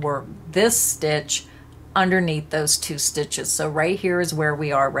going to work this stitch underneath those 2 stitches. So right here is where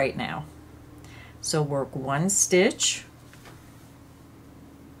we are right now. So work 1 stitch.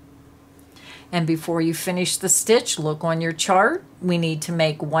 And before you finish the stitch, look on your chart. We need to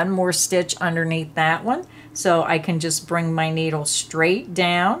make 1 more stitch underneath that one. So I can just bring my needle straight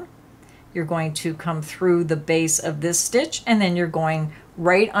down. You're going to come through the base of this stitch, and then you're going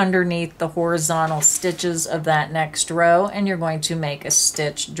right underneath the horizontal stitches of that next row, and you're going to make a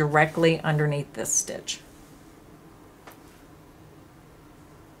stitch directly underneath this stitch.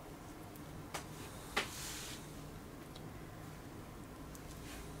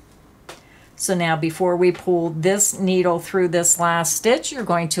 So now before we pull this needle through this last stitch, you're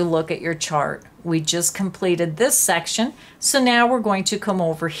going to look at your chart. We just completed this section, so now we're going to come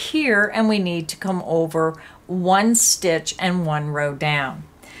over here, and we need to come over 1 stitch and 1 row down.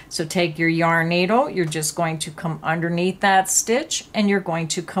 So take your yarn needle, you're just going to come underneath that stitch, and you're going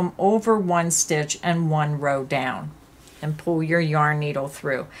to come over 1 stitch and 1 row down and pull your yarn needle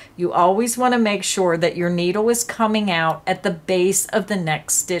through. You always want to make sure that your needle is coming out at the base of the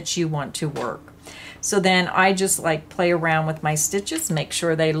next stitch you want to work. So then I just like play around with my stitches, make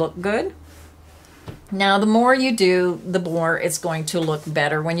sure they look good. Now the more you do, the more it's going to look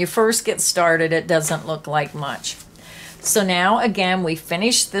better. When you first get started, it doesn't look like much. So now again, we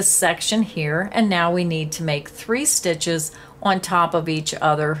finished this section here, and now we need to make 3 stitches on top of each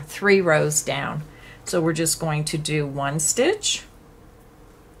other, 3 rows down. So we're just going to do 1 stitch.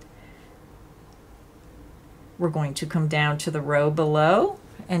 We're going to come down to the row below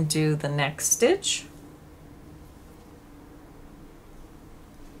and do the next stitch.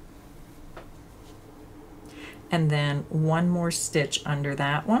 And then 1 more stitch under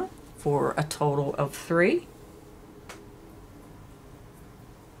that one for a total of 3.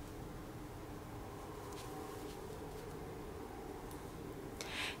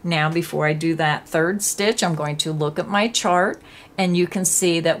 Now before I do that third stitch, I'm going to look at my chart, and you can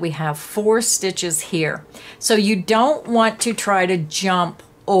see that we have 4 stitches here. So you don't want to try to jump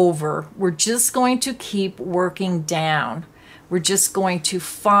over. We're just going to keep working down. We're just going to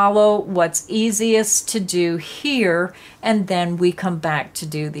follow what's easiest to do here, and then we come back to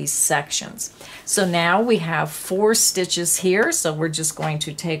do these sections. So now we have 4 stitches here, so we're just going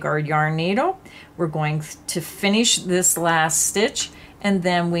to take our yarn needle. We're going to finish this last stitch, and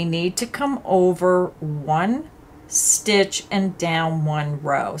then we need to come over 1 stitch and down 1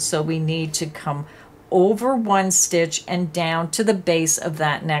 row. So we need to come over 1 stitch and down to the base of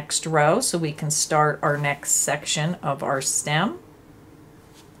that next row so we can start our next section of our stem.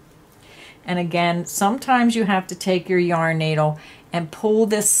 And again, sometimes you have to take your yarn needle and pull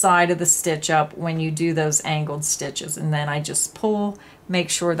this side of the stitch up when you do those angled stitches, and then I just pull, make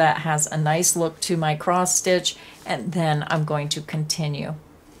sure that has a nice look to my cross stitch, and then I'm going to continue.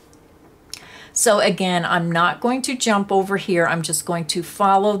 So again, I'm not going to jump over here. I'm just going to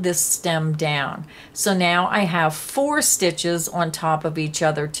follow this stem down. So now I have 4 stitches on top of each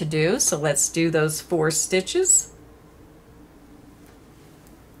other to do. So let's do those 4 stitches.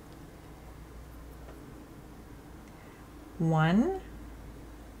 One,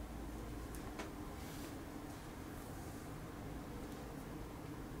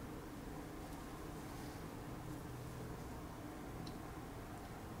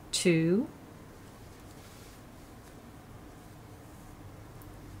 two,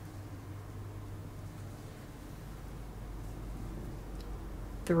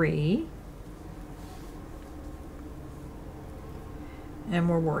 3, and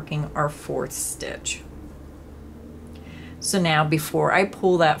we're working our 4th stitch. So now before I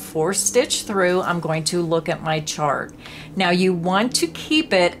pull that 4th stitch through, I'm going to look at my chart. Now you want to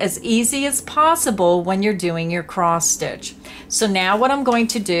keep it as easy as possible when you're doing your cross stitch. So now what I'm going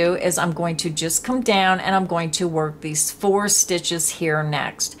to do is I'm going to just come down and I'm going to work these 4 stitches here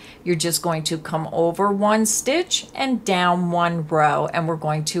next. You're just going to come over 1 stitch and down 1 row, and we're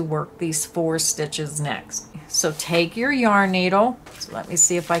going to work these 4 stitches next. So take your yarn needle. So let me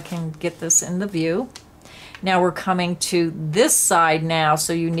see if I can get this in the view. Now we're coming to this side now,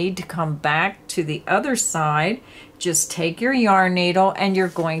 so you need to come back to the other side. Just take your yarn needle and you're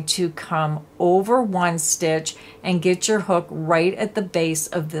going to come over 1 stitch and get your hook right at the base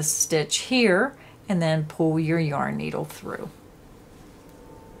of this stitch here, and then pull your yarn needle through.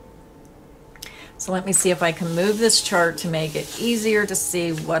 So let me see if I can move this chart to make it easier to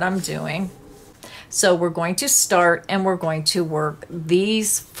see what I'm doing. So we're going to start and we're going to work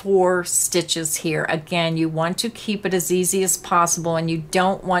these 4 stitches here. Again, you want to keep it as easy as possible, and you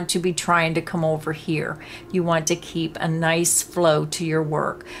don't want to be trying to come over here. You want to keep a nice flow to your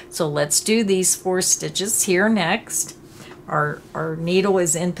work. So let's do these 4 stitches here next. Our needle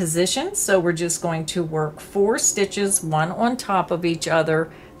is in position, so we're just going to work 4 stitches, one on top of each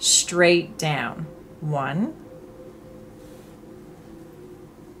other, straight down. 1,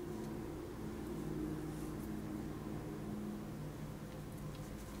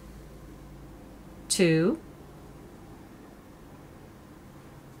 2,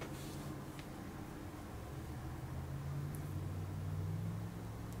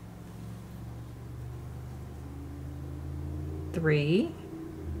 3,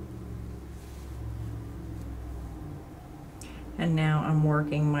 and now I'm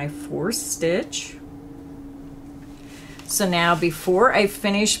working my 4th stitch. So now before I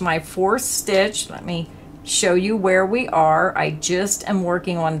finish my 4th stitch, let me show you where we are. I just am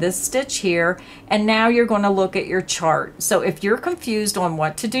working on this stitch here, and now you're going to look at your chart. So if you're confused on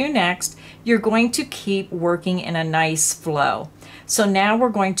what to do next, you're going to keep working in a nice flow. So now we're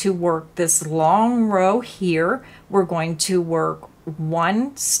going to work this long row here. We're going to work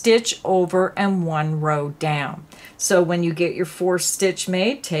 1 stitch over and 1 row down. So when you get your 4th stitch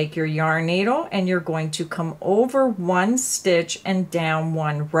made, take your yarn needle and you're going to come over 1 stitch and down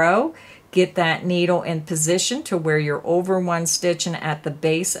 1 row. Get that needle in position to where you're over 1 stitch and at the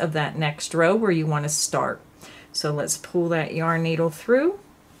base of that next row where you want to start. So let's pull that yarn needle through.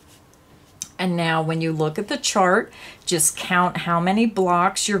 And now when you look at the chart, just count how many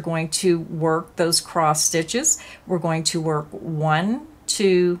blocks you're going to work those cross stitches. We're going to work 1,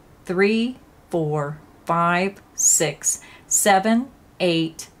 2, 3, 4, 5, 6, 7,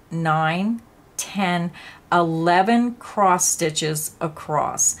 8, 9, 10, 11 cross stitches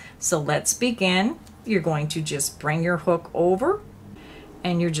across. So let's begin. You're going to just bring your hook over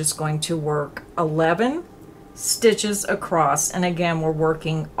and you're just going to work 11 stitches across. And again, we're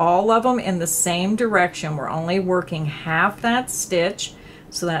working all of them in the same direction. We're only working half that stitch.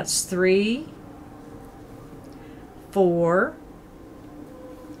 So that's 3, 4,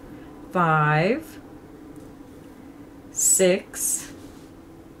 5, 6,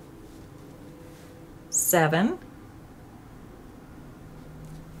 7,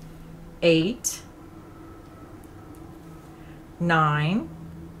 8, 9,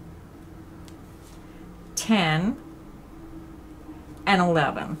 10, and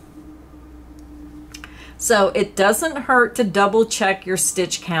 11. So it doesn't hurt to double check your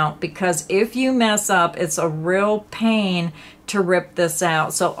stitch count, because if you mess up, it's a real pain to rip this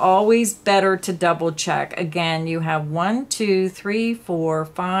out. So always better to double check. Again, you have 1, 2, 3, 4,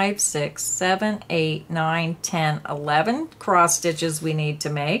 5, 6, 7, 8, 9, 10, 11 cross stitches we need to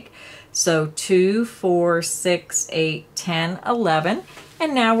make. So 2, 4, 6, 8, 10, 11.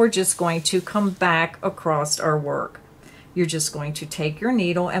 And now we're just going to come back across our work. You're just going to take your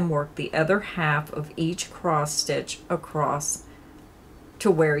needle and work the other half of each cross stitch across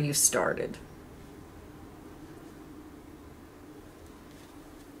to where you started.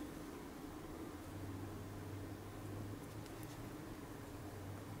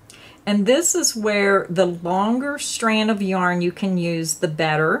 And this is where the longer strand of yarn you can use, the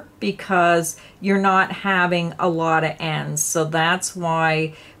better, because you're not having a lot of ends. So that's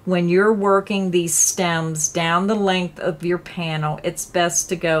why when you're working these stems down the length of your panel, it's best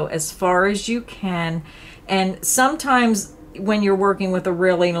to go as far as you can. And sometimes when you're working with a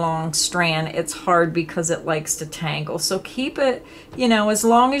really long strand, it's hard because it likes to tangle. So keep it, you know, as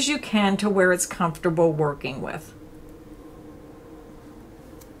long as you can to where it's comfortable working with.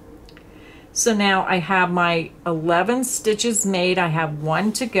 So now I have my 11 stitches made. I have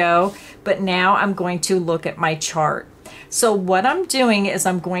 1 to go, but now I'm going to look at my chart. So what I'm doing is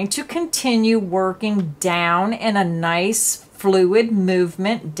I'm going to continue working down in a nice fluid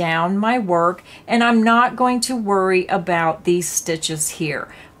movement down my work, and I'm not going to worry about these stitches here.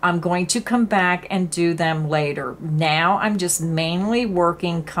 I'm going to come back and do them later. Now I'm just mainly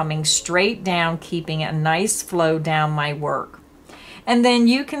working, coming straight down, keeping a nice flow down my work. And then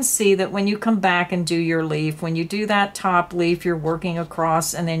you can see that when you come back and do your leaf, when you do that top leaf, you're working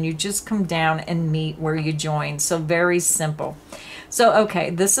across, and then you just come down and meet where you join. So very simple. So, okay,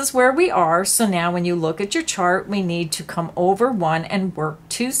 this is where we are. So now when you look at your chart, we need to come over 1 and work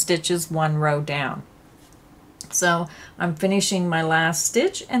 2 stitches 1 row down. So I'm finishing my last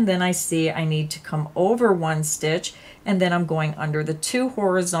stitch, and then I see I need to come over 1 stitch, and then I'm going under the 2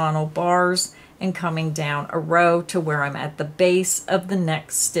 horizontal bars and coming down a row to where I'm at the base of the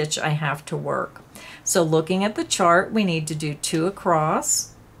next stitch I have to work. So looking at the chart, we need to do 2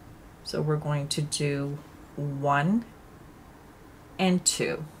 across. So we're going to do 1 and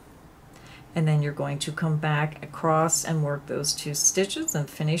 2. And then you're going to come back across and work those 2 stitches and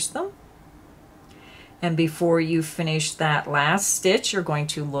finish them. And before you finish that last stitch, you're going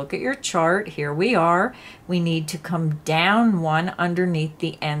to look at your chart. Here we are. We need to come down 1 underneath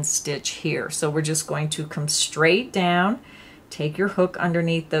the end stitch here. So we're just going to come straight down, take your hook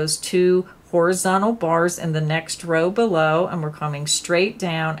underneath those 2 horizontal bars in the next row below, and we're coming straight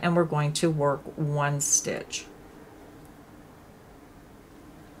down, and we're going to work 1 stitch.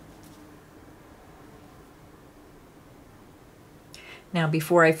 Now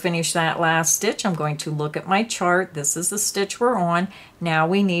before I finish that last stitch, I'm going to look at my chart. This is the stitch we're on. Now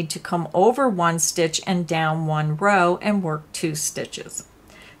we need to come over 1 stitch and down 1 row and work 2 stitches.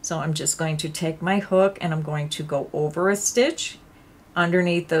 So I'm just going to take my hook and I'm going to go over a stitch,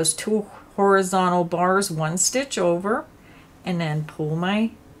 underneath those 2 horizontal bars, 1 stitch over, and then pull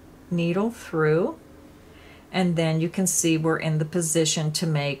my needle through. And then you can see we're in the position to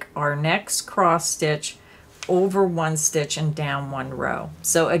make our next cross stitch over 1 stitch and down 1 row.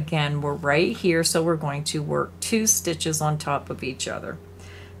 So again, we're right here, so we're going to work 2 stitches on top of each other.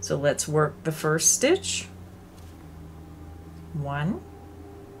 So let's work the first stitch, 1,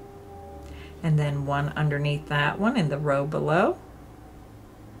 and then 1 underneath that one in the row below.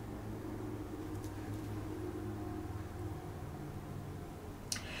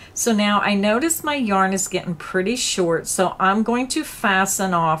 So now I notice my yarn is getting pretty short, so I'm going to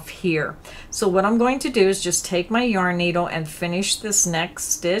fasten off here. So what I'm going to do is just take my yarn needle and finish this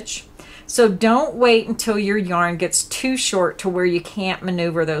next stitch. So don't wait until your yarn gets too short to where you can't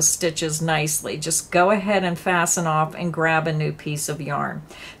maneuver those stitches nicely. Just go ahead and fasten off and grab a new piece of yarn.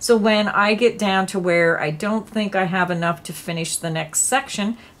 So when I get down to where I don't think I have enough to finish the next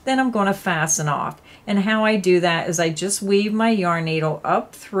section, then I'm going to fasten off. And how I do that is I just weave my yarn needle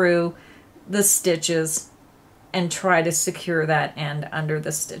up through the stitches and try to secure that end under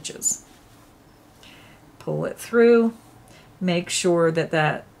the stitches. Pull it through. Make sure that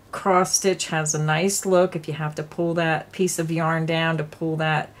that cross stitch has a nice look. If you have to pull that piece of yarn down to pull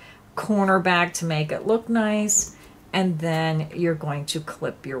that corner back to make it look nice, and then you're going to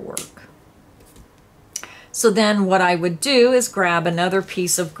clip your work. So then what I would do is grab another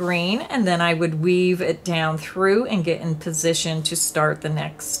piece of green, and then I would weave it down through and get in position to start the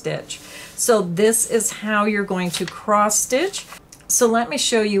next stitch. So this is how you're going to cross stitch. So let me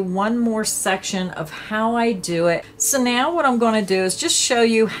show you one more section of how I do it. So now what I'm going to do is just show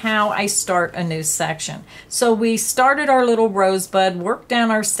you how I start a new section. So we started our little rosebud, worked down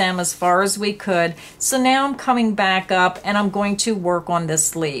our stem as far as we could. So now I'm coming back up and I'm going to work on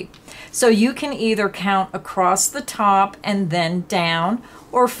this leaf. So you can either count across the top and then down,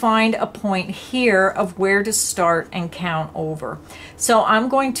 or find a point here of where to start and count over. So I'm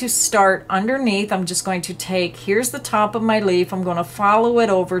going to start underneath. I'm just going to take, here's the top of my leaf, I'm going to follow it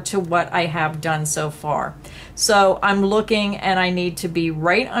over to what I have done so far. So I'm looking and I need to be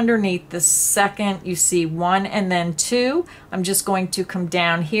right underneath the second, you see 1 and then 2. I'm just going to come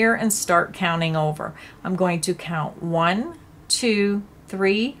down here and start counting over. I'm going to count 1, 2,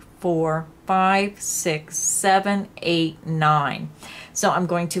 3, 4, 5, 6, 7, 8, 9. So I'm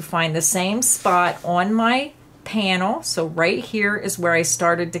going to find the same spot on my panel. So right here is where I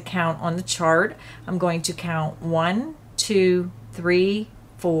started to count on the chart. I'm going to count 1, 2, 3,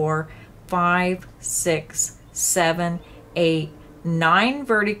 4, 5, 6, 7, 8, 9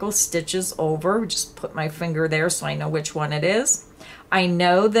 vertical stitches over. Just put my finger there so I know which one it is. I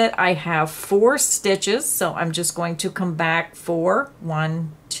know that I have 4 stitches, so I'm just going to come back 4,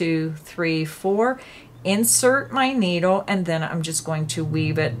 1, 2, 3, 4, insert my needle, and then I'm just going to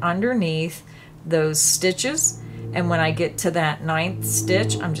weave it underneath those stitches. And when I get to that 9th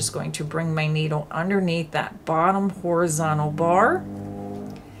stitch, I'm just going to bring my needle underneath that bottom horizontal bar,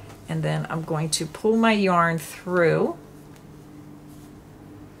 and then I'm going to pull my yarn through.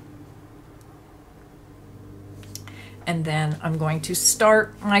 And then I'm going to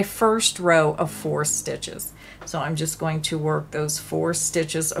start my first row of 4 stitches. So I'm just going to work those 4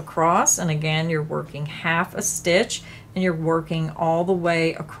 stitches across, and again you're working half a stitch and you're working all the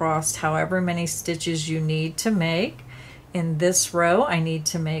way across however many stitches you need to make. In this row I need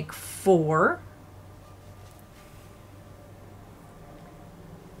to make 4.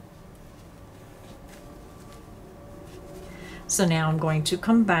 So now I'm going to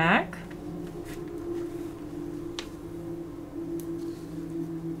come back.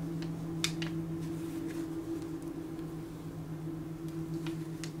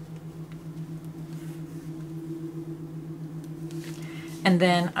 And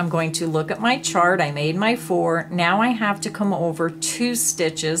then I'm going to look at my chart. I made my 4. Now I have to come over 2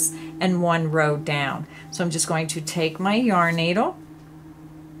 stitches and 1 row down. So I'm just going to take my yarn needle.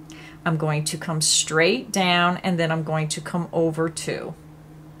 I'm going to come straight down, and then I'm going to come over 2.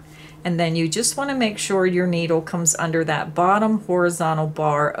 And then you just want to make sure your needle comes under that bottom horizontal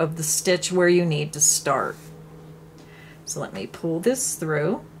bar of the stitch where you need to start. So let me pull this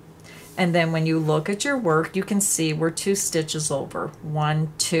through. And then when you look at your work, you can see we're 2 stitches over.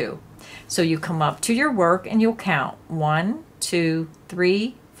 1, 2. So you come up to your work and you'll count 1, 2,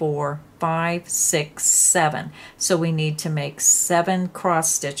 3, 4, 5, 6, 7. So we need to make 7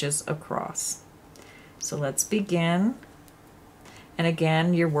 cross stitches across. So let's begin. And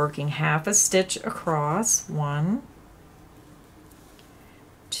again, you're working half a stitch across. 1,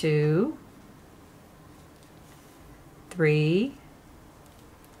 2, 3,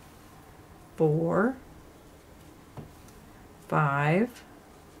 4, 5,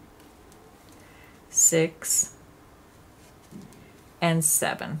 6, and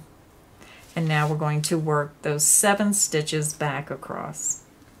 7. And now we're going to work those 7 stitches back across.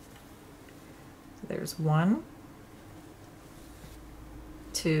 So there's 1,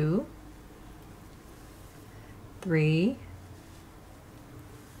 2, 3,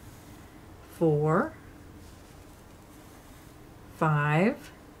 4,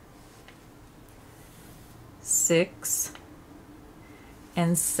 5, 6,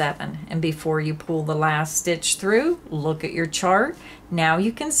 and 7. And before you pull the last stitch through, look at your chart. Now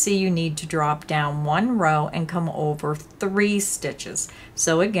you can see you need to drop down 1 row and come over 3 stitches.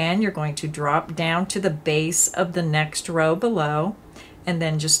 So again, you're going to drop down to the base of the next row below, and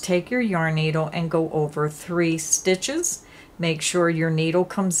then just take your yarn needle and go over 3 stitches. Make sure your needle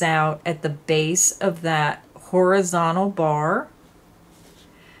comes out at the base of that horizontal bar.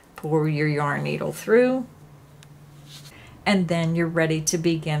 Pull your yarn needle through, and then you're ready to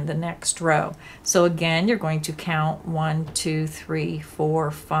begin the next row. So again, you're going to count 1, 2, 3,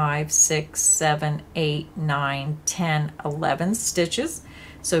 4, 5, 6, 7, 8, 9, 10, 11 stitches.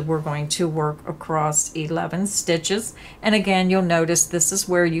 So we're going to work across 11 stitches. And again, you'll notice this is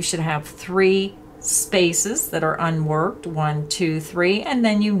where you should have 3 spaces that are unworked. 1, 2, 3, and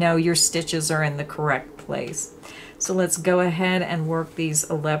then you know your stitches are in the correct place. So let's go ahead and work these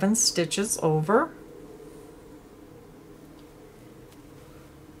 11 stitches over.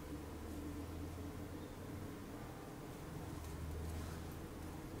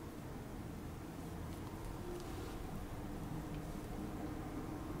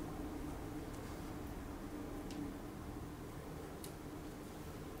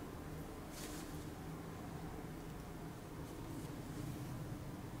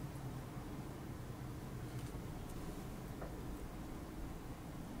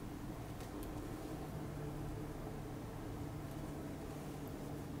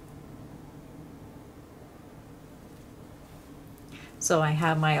 So I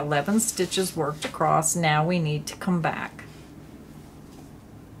have my 11 stitches worked across. Now we need to come back.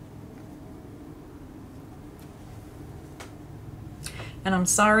 And I'm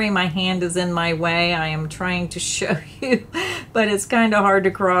sorry my hand is in my way. I am trying to show you, but it's kind of hard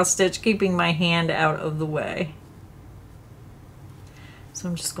to cross stitch keeping my hand out of the way. So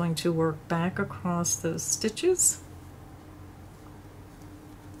I'm just going to work back across those stitches.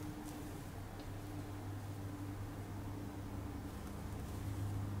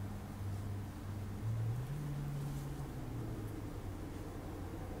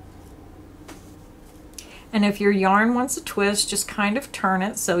 And if your yarn wants a twist, just kind of turn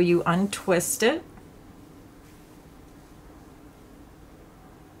it so you untwist it.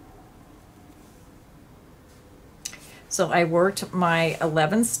 So I worked my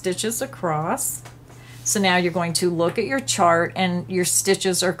 11 stitches across. So now you're going to look at your chart and your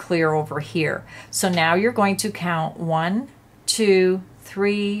stitches are clear over here. So now you're going to count 1, 2,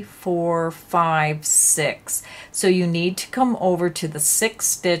 3, 4, 5, 6. So you need to come over to the 6th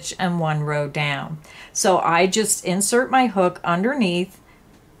stitch and 1 row down. So I just insert my hook underneath,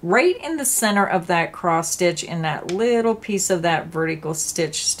 right in the center of that cross stitch, in that little piece of that vertical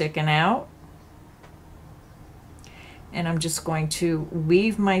stitch sticking out. And I'm just going to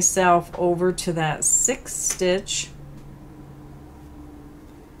weave myself over to that 6th stitch.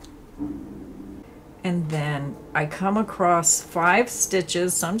 And then I come across 5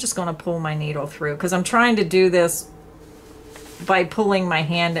 stitches. So I'm just going to pull my needle through because I'm trying to do this by pulling my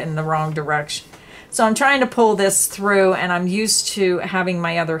hand in the wrong direction. So I'm trying to pull this through, and I'm used to having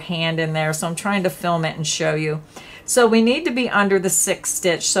my other hand in there, so I'm trying to film it and show you. So we need to be under the 6th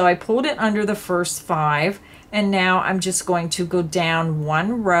stitch. So I pulled it under the first 5, and now I'm just going to go down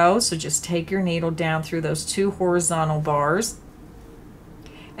 1 row. So just take your needle down through those 2 horizontal bars,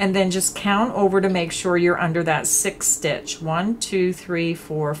 and then just count over to make sure you're under that 6th stitch. 1, 2, 3,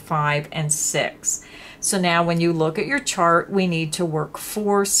 4, 5, and 6. So now when you look at your chart, we need to work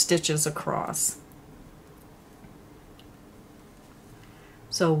 4 stitches across.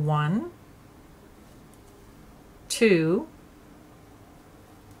 So 1, 2,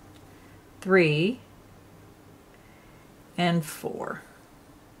 3, and 4.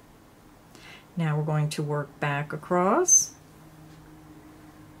 Now we're going to work back across.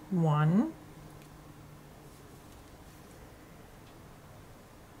 1,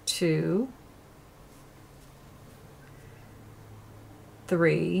 2,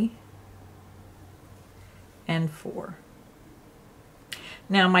 3, and 4.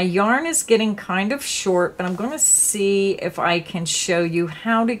 Now my yarn is getting kind of short, but I'm going to see if I can show you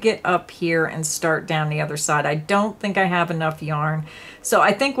how to get up here and start down the other side. I don't think I have enough yarn. So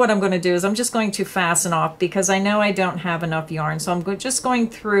I think what I'm going to do is I'm just going to fasten off because I know I don't have enough yarn. So I'm just going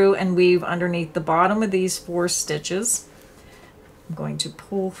through and weave underneath the bottom of these 4 stitches. I'm going to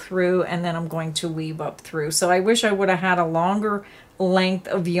pull through and then I'm going to weave up through. So I wish I would have had a longer length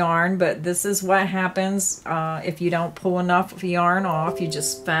of yarn, but this is what happens if you don't pull enough yarn off. You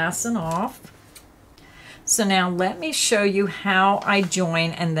just fasten off. So now let me show you how I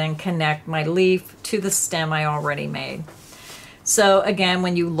join and then connect my leaf to the stem I already made. So again,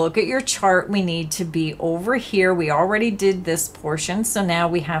 when you look at your chart, we need to be over here. We already did this portion, so now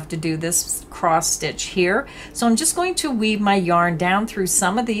we have to do this cross stitch here. So I'm just going to weave my yarn down through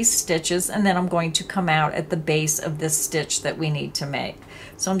some of these stitches, and then I'm going to come out at the base of this stitch that we need to make.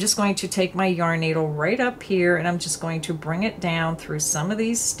 So I'm just going to take my yarn needle right up here, and I'm just going to bring it down through some of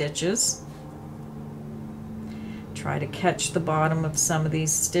these stitches. Try to catch the bottom of some of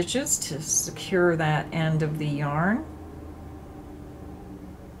these stitches to secure that end of the yarn.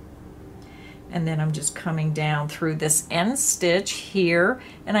 And then I'm just coming down through this end stitch here,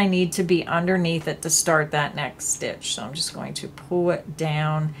 and I need to be underneath it to start that next stitch. So I'm just going to pull it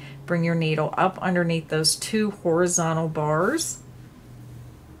down, bring your needle up underneath those 2 horizontal bars,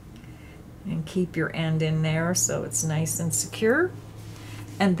 and keep your end in there so it's nice and secure.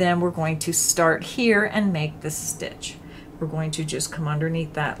 And then we're going to start here and make this stitch. we're going to just come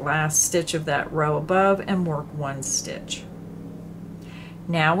underneath that last stitch of that row above and work 1 stitch.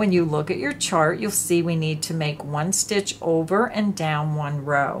 Now when you look at your chart, you'll see we need to make 1 stitch over and down 1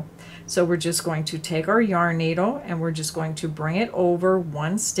 row. So we're just going to take our yarn needle and we're just going to bring it over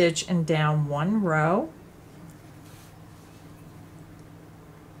 1 stitch and down 1 row.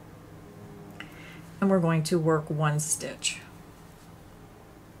 And we're going to work 1 stitch.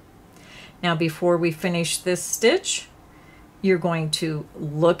 Now before we finish this stitch, you're going to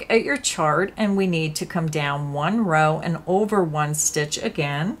look at your chart and we need to come down 1 row and over 1 stitch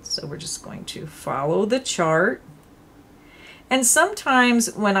again. So we're just going to follow the chart. And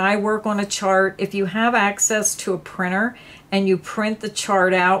sometimes when I work on a chart, if you have access to a printer and you print the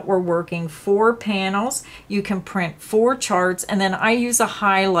chart out, we're working 4 panels. You can print 4 charts, and then I use a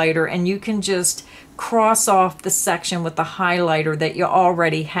highlighter and you can just cross off the section with the highlighter that you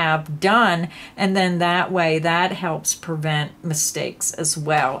already have done, and then that way that helps prevent mistakes as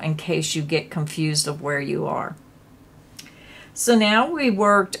well in case you get confused of where you are. So now we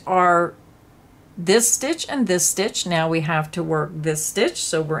worked our this stitch and this stitch. Now we have to work this stitch,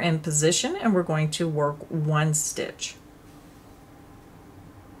 so we're in position and we're going to work 1 stitch.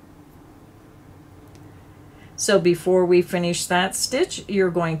 So before we finish that stitch, you're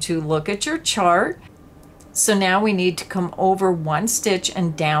going to look at your chart. So now we need to come over 1 stitch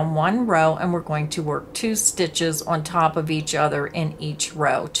and down 1 row, and we're going to work 2 stitches on top of each other in each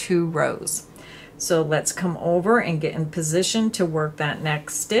row, 2 rows. So let's come over and get in position to work that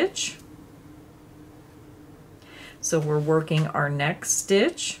next stitch. So we're working our next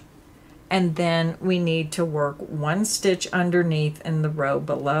stitch, and then we need to work 1 stitch underneath in the row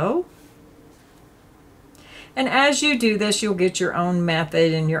below. And as you do this, you'll get your own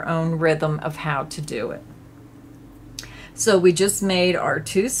method and your own rhythm of how to do it. So we just made our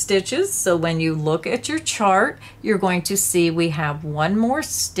 2 stitches. So when you look at your chart, you're going to see we have 1 more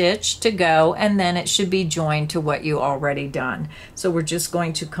stitch to go, and then it should be joined to what you already done. So we're just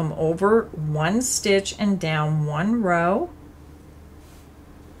going to come over 1 stitch and down 1 row.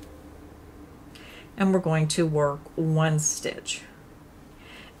 And we're going to work 1 stitch.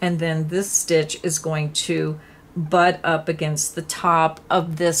 And then this stitch is going to butt up against the top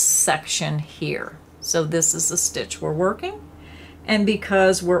of this section here. So this is the stitch we're working, and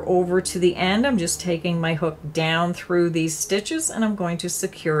because we're over to the end, I'm just taking my hook down through these stitches and I'm going to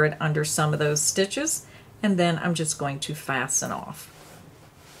secure it under some of those stitches, and then I'm just going to fasten off.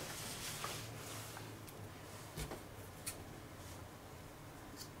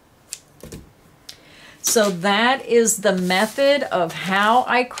 So that is the method of how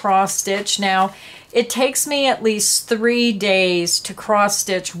I cross stitch. Now it takes me at least 3 days to cross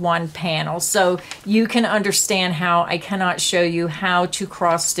stitch 1 panel, so you can understand how I cannot show you how to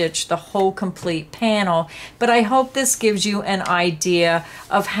cross stitch the whole complete panel, but I hope this gives you an idea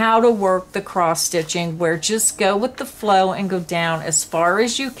of how to work the cross stitching, where just go with the flow and go down as far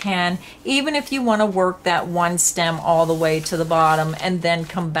as you can, even if you want to work that 1 stem all the way to the bottom and then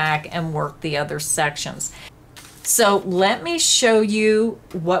come back and work the other sections. So let me show you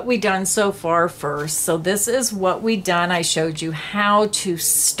what we done so far first. So this is what we done. I showed you how to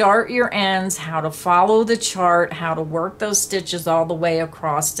start your ends, how to follow the chart, how to work those stitches all the way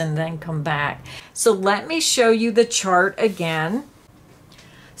across and then come back. So let me show you the chart again.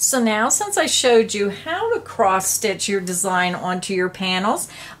 So now, since I showed you how to cross stitch your design onto your panels,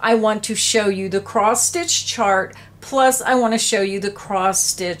 I want to show you the cross stitch chart, plus I want to show you the cross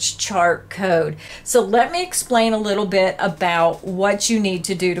stitch chart code. So let me explain a little bit about what you need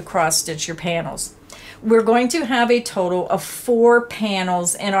to do to cross stitch your panels. We're going to have a total of 4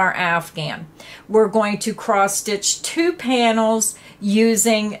 panels in our Afghan. We're going to cross stitch 2 panels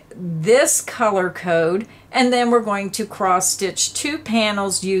using this color code, and then we're going to cross stitch 2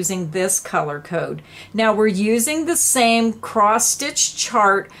 panels using this color code. Now we're using the same cross stitch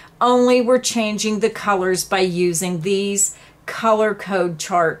chart, only we're changing the colors by using these color code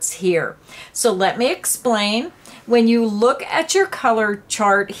charts here. So let me explain. When you look at your color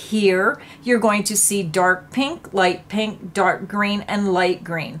chart here, you're going to see dark pink, dark green, and light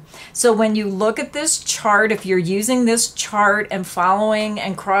green. So when you look at this chart, if you're using this chart and following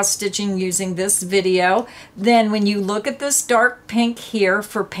and cross-stitching using this video, then when you look at this dark pink here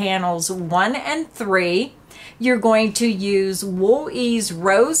for panels 1 and 3, you're going to use Wool Ease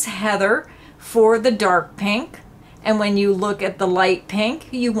Rose Heather for the dark pink. And when you look at the light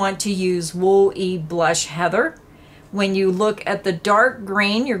pink, you want to use Wool E Blush Heather. When you look at the dark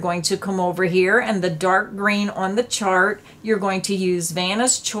green, you're going to come over here, and the dark green on the chart, you're going to use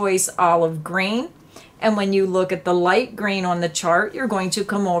Vanna's Choice Olive Green. And when you look at the light green on the chart, you're going to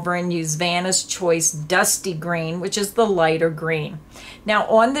come over and use Vanna's Choice Dusty Green, which is the lighter green. Now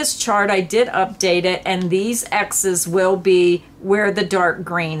on this chart, I did update it, and these X's will be where the dark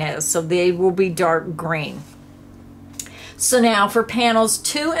green is. So they will be dark green. So now for panels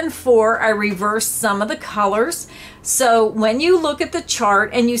 2 and 4, I reversed some of the colors. So when you look at the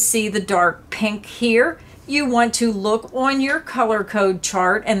chart and you see the dark pink here, you want to look on your color code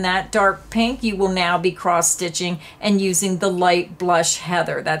chart, and that dark pink you will now be cross stitching and using the light blush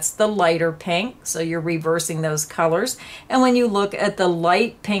heather. That's the lighter pink, so you're reversing those colors. And when you look at the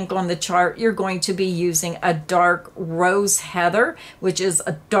light pink on the chart, you're going to be using a dark rose heather, which is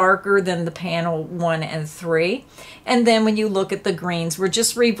a darker than the panel 1 and 3. And then when you look at the greens, we're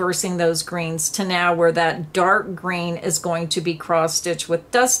just reversing those greens to now where that dark green is going to be cross stitched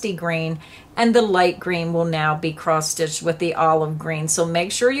with dusty green, and the light green will now be cross-stitched with the olive green. So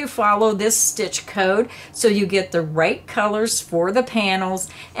make sure you follow this stitch code so you get the right colors for the panels.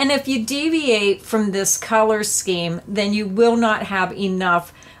 And if you deviate from this color scheme, then you will not have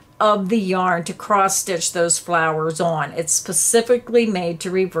enough of the yarn to cross-stitch those flowers on. It's specifically made to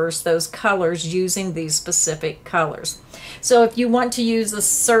reverse those colors using these specific colors. So if you want to use a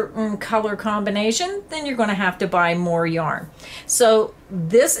certain color combination, then you're going to have to buy more yarn. So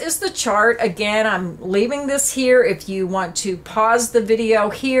this is the chart. Again, I'm leaving this here. If you want to pause the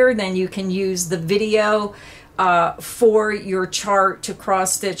video here, then you can use the video for your chart to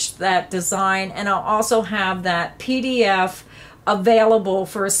cross stitch that design. And I'll also have that PDF available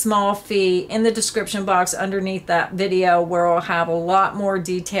for a small fee in the description box underneath that video, where I'll have a lot more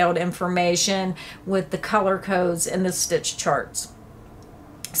detailed information with the color codes and the stitch charts.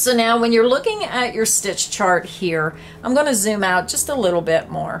 So now when you're looking at your stitch chart here, I'm going to zoom out just a little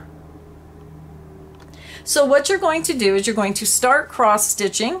bit more. So what you're going to do is you're going to start cross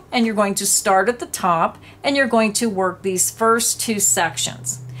stitching, and you're going to start at the top, and you're going to work these first 2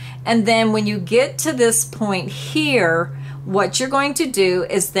 sections. And then when you get to this point here, what you're going to do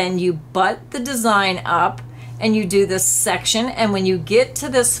is then you butt the design up and you do this section, and when you get to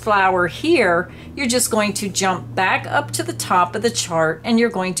this flower here, you're just going to jump back up to the top of the chart, and you're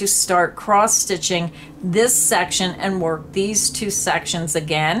going to start cross stitching this section and work these 2 sections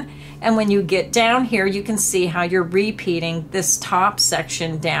again. And when you get down here, you can see how you're repeating this top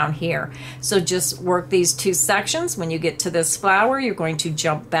section down here. So just work these 2 sections. When you get to this flower, you're going to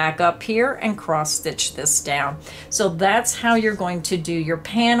jump back up here and cross stitch this down. So that's how you're going to do your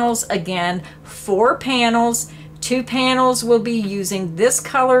panels. Again, 4 panels. 2 panels will be using this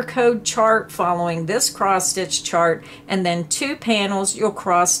color code chart, following this cross stitch chart, and then 2 panels you'll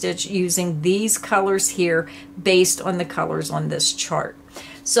cross stitch using these colors here based on the colors on this chart.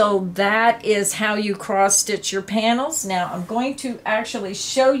 So that is how you cross stitch your panels. Now I'm going to actually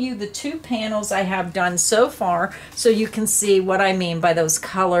show you the 2 panels I have done so far so you can see what I mean by those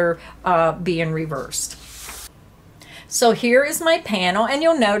color being reversed. So here is my panel, and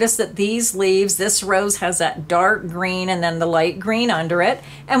you'll notice that these leaves, this rose has that dark green and then the light green under it.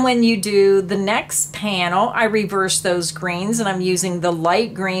 And when you do the next panel, I reverse those greens, and I'm using the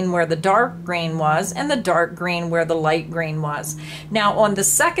light green where the dark green was and the dark green where the light green was. Now on the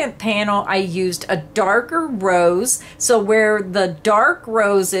second panel, I used a darker rose. So where the dark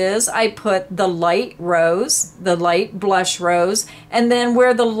rose is, I put the light rose, the light blush rose, and then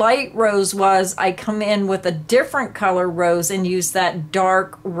where the light rose was, I come in with a different color rose and use that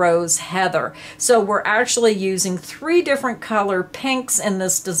dark rose heather. So we're actually using 3 different color pinks in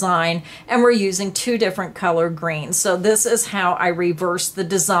this design, and we're using 2 different color greens. So this is how I reverse the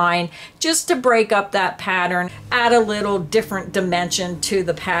design, just to break up that pattern, add a little different dimension to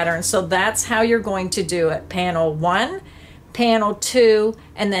the pattern. So that's how you're going to do it. Panel 1, panel 2,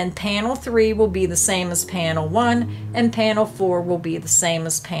 and then panel 3 will be the same as panel 1, and panel 4 will be the same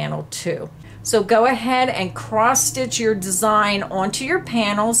as panel 2. So go ahead and cross stitch your design onto your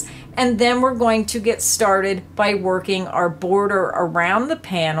panels, and then we're going to get started by working our border around the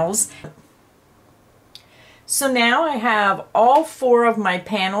panels. So now I have all 4 of my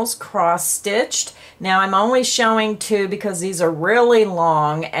panels cross stitched. Now I'm only showing 2 because these are really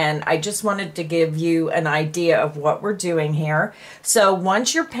long, and I just wanted to give you an idea of what we're doing here. So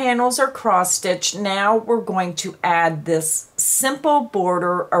once your panels are cross stitched, now we're going to add this simple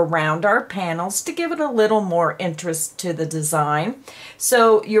border around our panels to give it a little more interest to the design.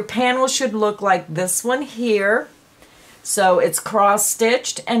 So your panel should look like this one here. So it's cross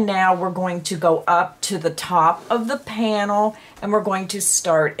stitched, and now we're going to go up to the top of the panel, and we're going to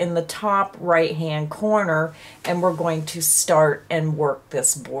start in the top right hand corner, and we're going to start and work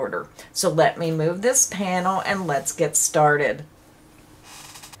this border. So let me move this panel and let's get started.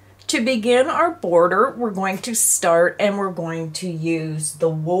 To begin our border, we're going to start and we're going to use the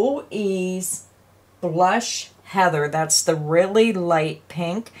Wool Ease Blush Heather. That's the really light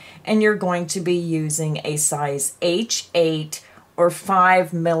pink, and you're going to be using a size H8 or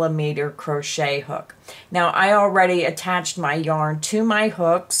 5mm crochet hook. Now I already attached my yarn to my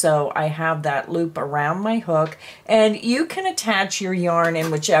hook, so I have that loop around my hook, and you can attach your yarn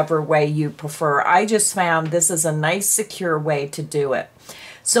in whichever way you prefer. I just found this is a nice secure way to do it.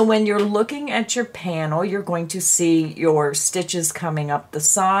 So when you're looking at your panel, you're going to see your stitches coming up the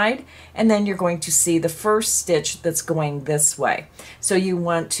side, and then you're going to see the first stitch that's going this way. So you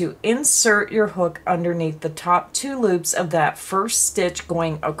want to insert your hook underneath the top 2 loops of that first stitch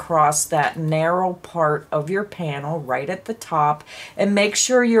going across that narrow part of your panel right at the top, and make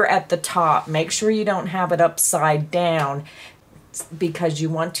sure you're at the top. Make sure you don't have it upside down, because you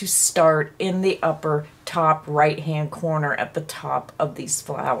want to start in the upper top right hand corner at the top of these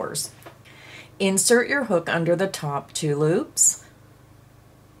flowers. Insert your hook under the top 2 loops,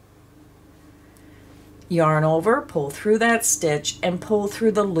 yarn over, pull through that stitch, and pull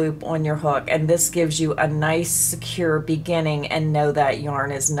through the loop on your hook, and this gives you a nice secure beginning, and know that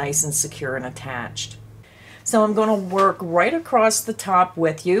yarn is nice and secure and attached. So I'm going to work right across the top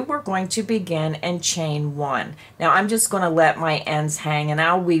with you. We're going to begin and chain 1. Now I'm just going to let my ends hang, and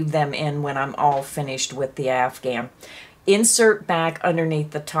I'll weave them in when I'm all finished with the Afghan. Insert back underneath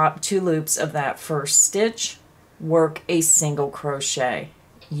the top 2 loops of that first stitch, work a single crochet.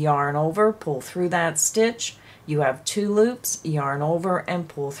 Yarn over, pull through that stitch. You have 2 loops, yarn over and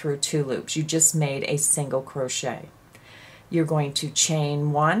pull through 2 loops. You just made a single crochet. You're going to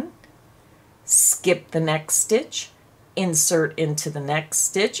chain 1, skip the next stitch, insert into the next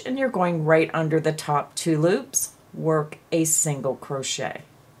stitch, and you're going right under the top 2 loops, work a single crochet.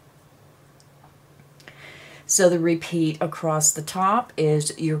 So the repeat across the top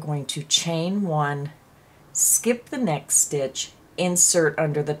is you're going to chain 1, skip the next stitch, insert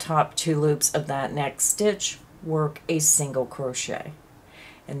under the top 2 loops of that next stitch, work a single crochet.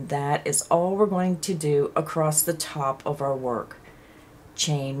 And that is all we're going to do across the top of our work.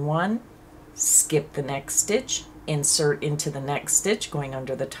 Chain 1, skip the next stitch, insert into the next stitch going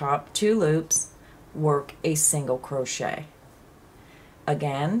under the top 2 loops, work a single crochet.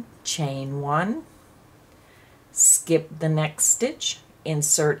 Again, chain 1, skip the next stitch,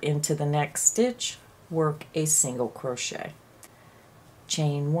 insert into the next stitch, work a single crochet.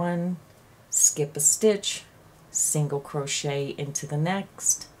 Chain 1, skip a stitch, single crochet into the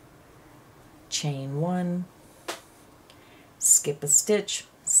next, chain 1, skip a stitch,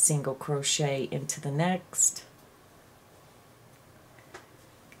 single crochet into the next,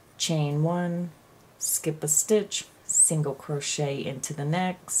 chain 1, skip a stitch, single crochet into the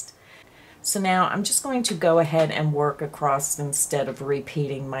next. So now I'm just going to go ahead and work across instead of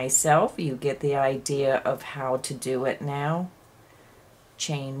repeating myself. You get the idea of how to do it now.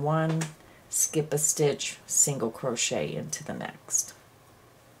 Chain 1, skip a stitch, single crochet into the next.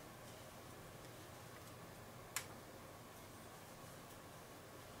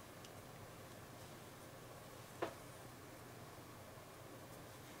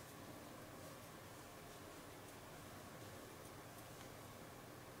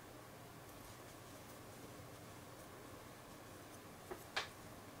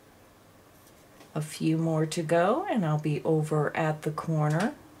 A few more to go and I'll be over at the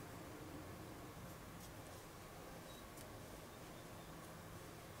corner.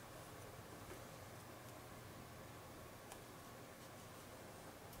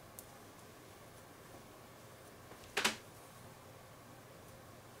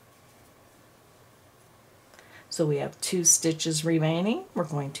 So we have 2 stitches remaining. We're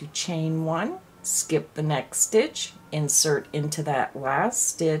going to chain 1, skip the next stitch, insert into that last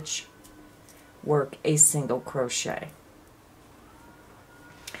stitch, work a single crochet.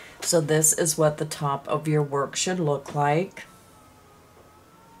 So this is what the top of your work should look like.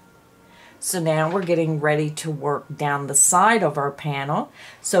 So now we're getting ready to work down the side of our panel.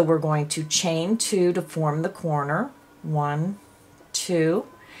 So we're going to chain 2 to form the corner. 1, 2,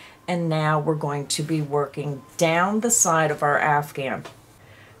 and now we're going to be working down the side of our Afghan.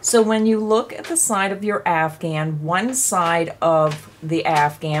 So when you look at the side of your Afghan, one side of the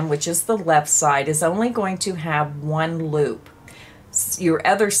Afghan, which is the left side, is only going to have 1 loop. Your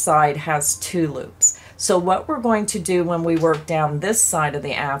other side has 2 loops. So what we're going to do when we work down this side of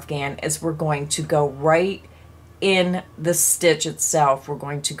the Afghan is we're going to go right in the stitch itself. We're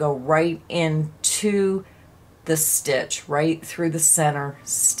going to go right into the stitch, right through the center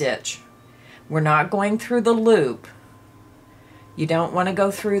stitch. We're not going through the loop. You don't want to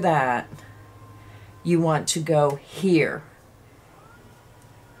go through that. You want to go here.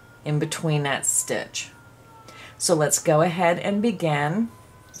 in between that stitch. So let's go ahead and begin.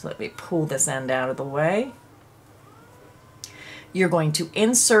 So let me pull this end out of the way. You're going to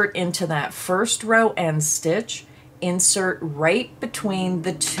insert into that first row end stitch, insert right between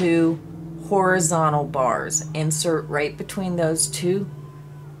the two horizontal bars. Insert right between those two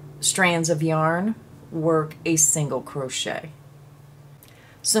strands of yarn, work a single crochet.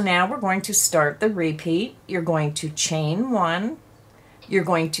 So now we're going to start the repeat. You're going to chain one, you're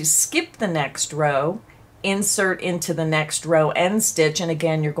going to skip the next row, insert into the next row end stitch, and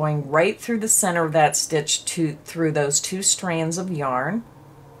again you're going right through the center of that stitch through those two strands of yarn,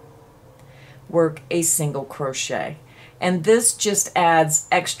 work a single crochet. And this just adds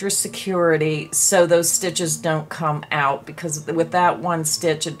extra security so those stitches don't come out, because with that one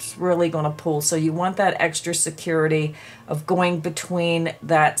stitch it's really going to pull. So you want that extra security of going between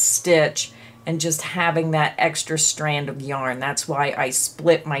that stitch and just having that extra strand of yarn. That's why I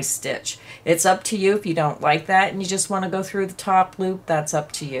split my stitch. It's up to you if you don't like that and you just want to go through the top loop, that's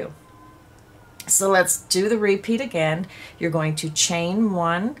up to you. So let's do the repeat again. You're going to chain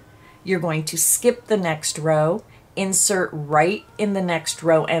one, you're going to skip the next row, insert right in the next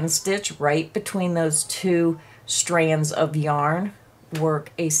row end stitch, right between those two strands of yarn,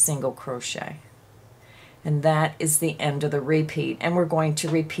 work a single crochet. And that is the end of the repeat. And we're going to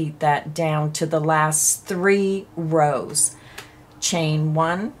repeat that down to the last 3 rows. Chain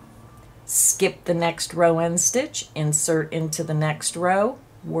one, skip the next row end stitch, insert into the next row,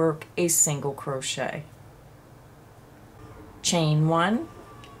 work a single crochet. Chain one,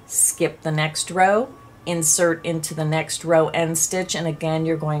 skip the next row, insert into the next row end stitch, and again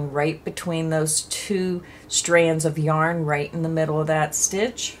you're going right between those two strands of yarn, right in the middle of that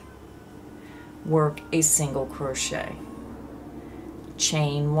stitch, work a single crochet.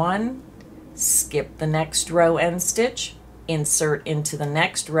 Chain one, skip the next row end stitch, insert into the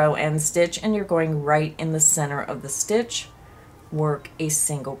next row end stitch, and you're going right in the center of the stitch, work a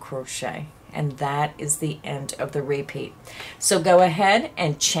single crochet. And that is the end of the repeat. So go ahead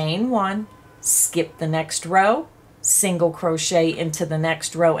and chain one, skip the next row, single crochet into the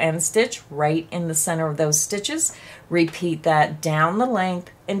next row end stitch right in the center of those stitches. Repeat that down the length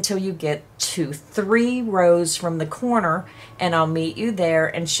until you get to 3 rows from the corner, and I'll meet you there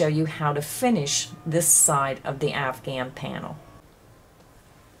and show you how to finish this side of the Afghan panel.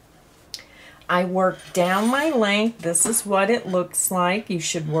 I work down my length. This is what it looks like. You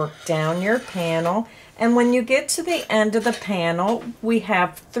should work down your panel. And when you get to the end of the panel, we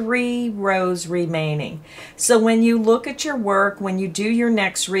have 3 rows remaining. So when you look at your work, when you do your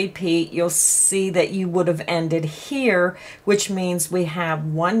next repeat, you'll see that you would have ended here, which means we have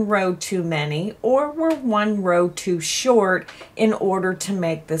 1 row too many, or we're 1 row too short in order to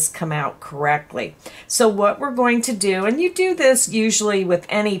make this come out correctly. So what we're going to do, and you do this usually with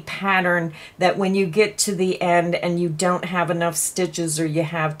any pattern, that when you get to the end and you don't have enough stitches or you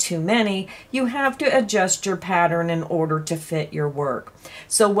have too many, you have to adjust your pattern in order to fit your work.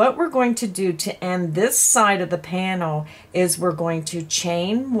 So what we're going to do to end this side of the panel is we're going to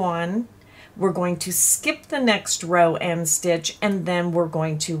chain one, we're going to skip the next row end stitch, and then we're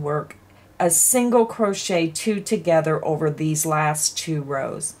going to work a single crochet 2 together over these last 2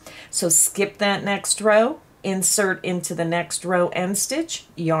 rows. So skip that next row, insert into the next row end stitch,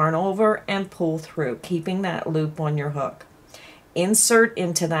 yarn over and pull through, keeping that loop on your hook. Insert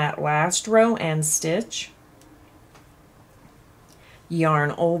into that last row end stitch,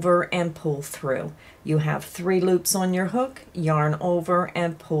 yarn over and pull through. You have 3 loops on your hook, yarn over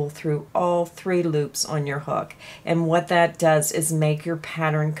and pull through all 3 loops on your hook. And what that does is make your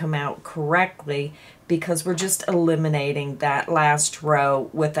pattern come out correctly, because we're just eliminating that last row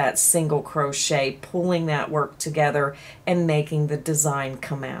with that single crochet, pulling that work together and making the design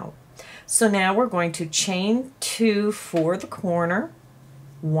come out. So now we're going to chain 2 for the corner,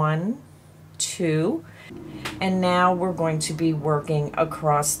 1, 2, and now we're going to be working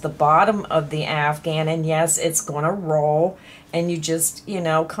across the bottom of the Afghan, and yes, it's going to roll, and you just,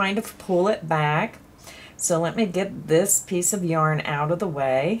 kind of pull it back. So let me get this piece of yarn out of the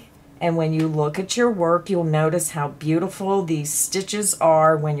way. And when you look at your work, you'll notice how beautiful these stitches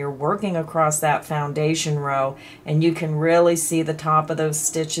are when you're working across that foundation row, and you can really see the top of those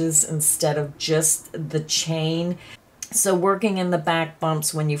stitches instead of just the chain. So working in the back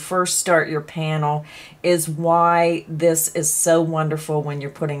bumps when you first start your panel is why this is so wonderful when you're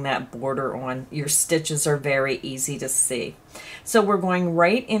putting that border on. Your stitches are very easy to see. So we're going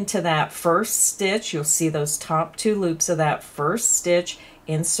right into that first stitch. You'll see those top 2 loops of that first stitch.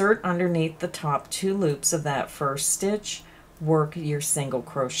 Insert underneath the top 2 loops of that first stitch, work your single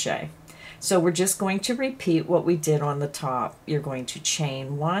crochet. So we're just going to repeat what we did on the top. You're going to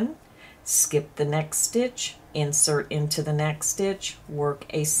chain 1, skip the next stitch, insert into the next stitch, work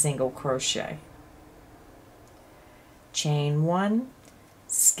a single crochet. Chain 1,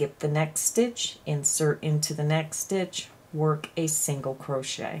 skip the next stitch, insert into the next stitch, work a single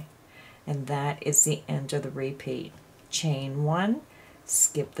crochet. And that is the end of the repeat. Chain 1,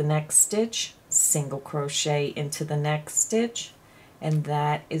 skip the next stitch, single crochet into the next stitch, and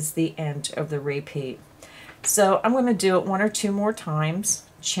that is the end of the repeat. So I'm going to do it 1 or 2 more times.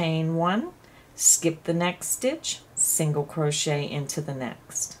 Chain 1, skip the next stitch, single crochet into the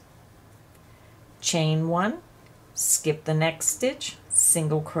next. Chain 1, skip the next stitch,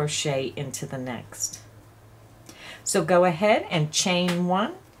 single crochet into the next. So go ahead and chain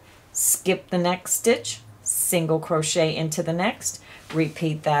 1, skip the next stitch, single crochet into the next.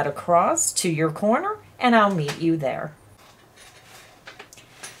 Repeat that across to your corner, and I'll meet you there.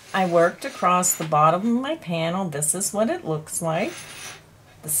 I worked across the bottom of my panel. This is what it looks like.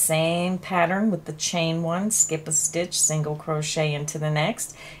 The same pattern with the chain 1, skip a stitch, single crochet into the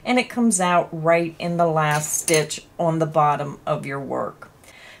next, and it comes out right in the last stitch on the bottom of your work.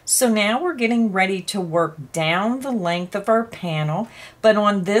 So now we're getting ready to work down the length of our panel, but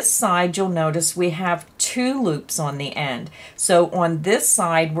on this side you'll notice we have 2 loops on the end. So on this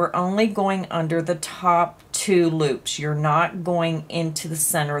side we're only going under the top 2 loops. You're not going into the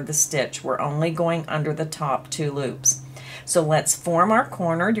center of the stitch. We're only going under the top 2 loops. So let's form our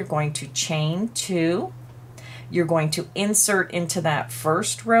corner. You're going to chain 2. You're going to insert into that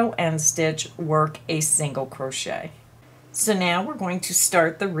first row end stitch, work a single crochet. So now we're going to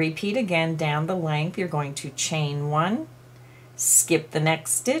start the repeat again down the length. You're going to chain 1, skip the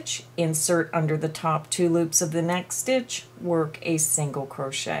next stitch, insert under the top 2 loops of the next stitch, work a single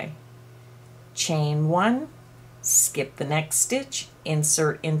crochet. Chain 1, skip the next stitch,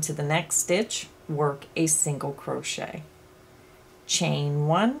 insert into the next stitch, work a single crochet. Chain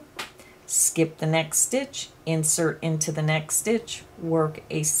 1, skip the next stitch, insert into the next stitch, work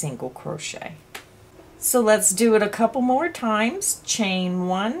a single crochet. So let's do it a couple more times. Chain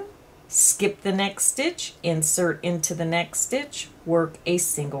 1, skip the next stitch, insert into the next stitch, work a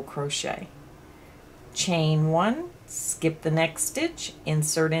single crochet. Chain 1, skip the next stitch,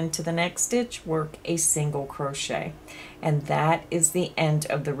 insert into the next stitch, work a single crochet. And that is the end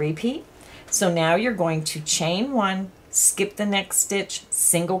of the repeat. So now you're going to chain 1, skip the next stitch,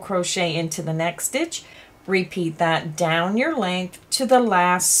 single crochet into the next stitch. Repeat that down your length to the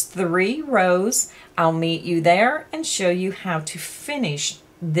last 3 rows. I'll meet you there and show you how to finish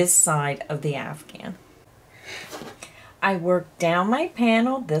this side of the Afghan. I worked down my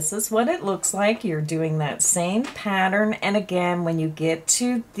panel. This is what it looks like. You're doing that same pattern, and again when you get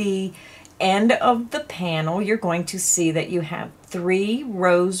to the end of the panel you're going to see that you have 3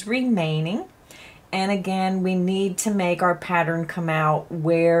 rows remaining. And again, we need to make our pattern come out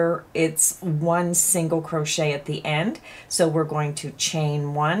where it's 1 single crochet at the end. So we're going to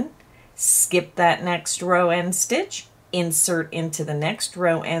chain 1, skip that next row end stitch, insert into the next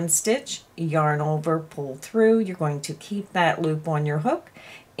row end stitch, yarn over, pull through. You're going to keep that loop on your hook,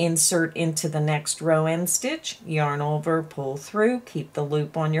 insert into the next row end stitch, yarn over, pull through, keep the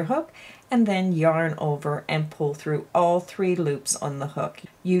loop on your hook, and then yarn over and pull through all 3 loops on the hook.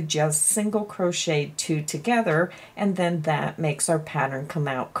 You just single crocheted 2 together, and then that makes our pattern come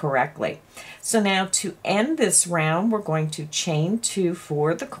out correctly. So now to end this round, we're going to chain 2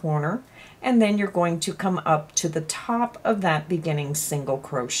 for the corner, and then you're going to come up to the top of that beginning single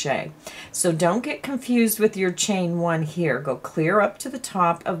crochet. So don't get confused with your chain 1 here. Go clear up to the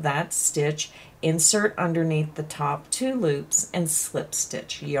top of that stitch, insert underneath the top 2 loops and slip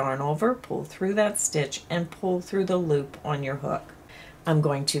stitch. Yarn over, pull through that stitch and pull through the loop on your hook. I'm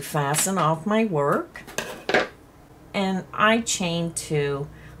going to fasten off my work, and I chain 2,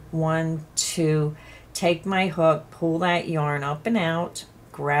 1, 2, take my hook, pull that yarn up and out,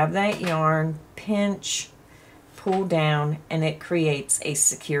 grab that yarn, pinch, pull down, and it creates a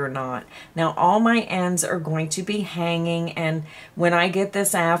secure knot. Now all my ends are going to be hanging, and when I get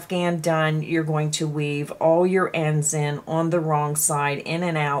this Afghan done, you're going to weave all your ends in on the wrong side, in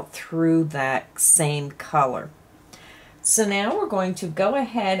and out through that same color. So now we're going to go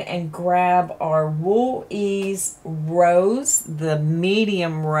ahead and grab our wool ease rows, the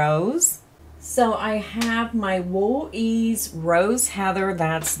medium rows. So I have my wool ease rose heather,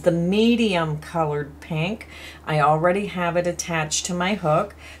 that's the medium colored pink. I already have it attached to my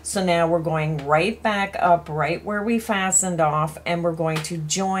hook. So now we're going right back up right where we fastened off, and we're going to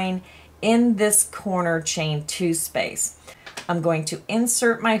join in this corner chain 2 space. I'm going to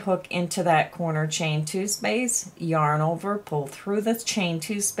insert my hook into that corner chain 2 space, yarn over, pull through the chain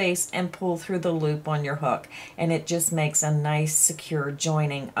 2 space, and pull through the loop on your hook, and it just makes a nice secure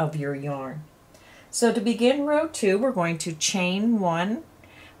joining of your yarn. So to begin row 2, we're going to chain 1.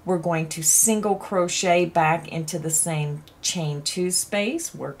 We're going to single crochet back into the same chain 2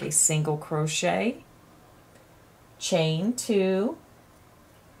 space, work a single crochet, chain 2,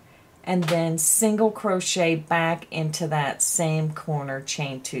 and then single crochet back into that same corner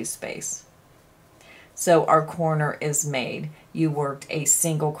chain 2 space. So our corner is made. You worked a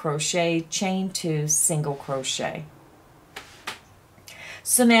single crochet, chain 2, single crochet.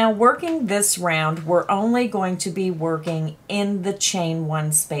 So now working this round, we're only going to be working in the chain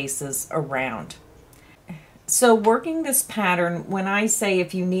 1 spaces around. So working this pattern, when I say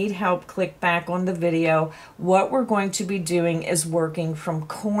if you need help, click back on the video, what we're going to be doing is working from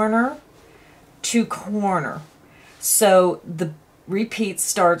corner to corner. So the repeat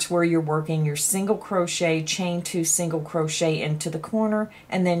starts where you're working your single crochet, chain 2, single crochet into the corner,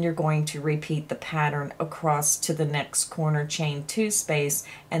 and then you're going to repeat the pattern across to the next corner chain 2 space,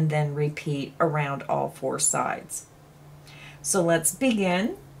 and then repeat around all 4 sides. So let's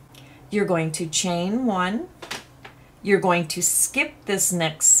begin. You're going to chain 1, you're going to skip this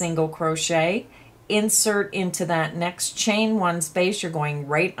next single crochet, insert into that next chain 1 space, you're going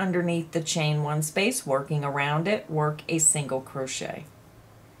right underneath the chain 1 space, working around it, work a single crochet.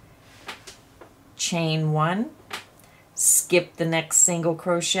 Chain 1, skip the next single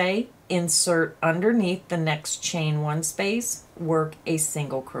crochet, insert underneath the next chain 1 space, work a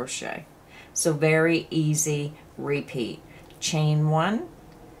single crochet. So very easy repeat. Chain 1,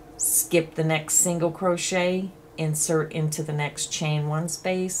 skip the next single crochet, insert into the next chain 1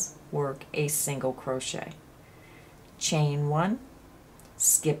 space, work a single crochet. Chain 1,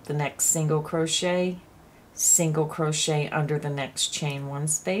 skip the next single crochet under the next chain 1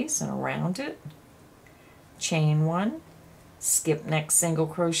 space and around it. Chain 1, skip next single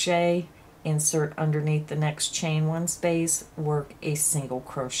crochet, insert underneath the next chain 1 space, work a single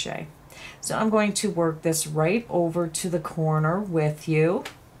crochet. So I'm going to work this right over to the corner with you.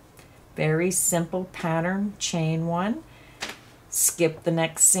 Very simple pattern. Chain 1, skip the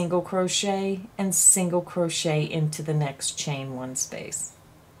next single crochet, and single crochet into the next chain 1 space.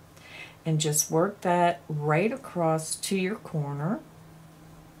 And just work that right across to your corner.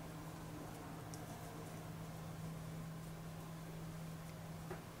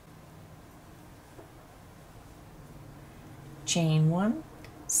 Chain 1,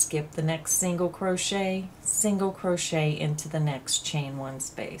 skip the next single crochet into the next chain 1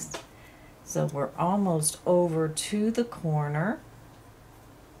 space. So we're almost over to the corner.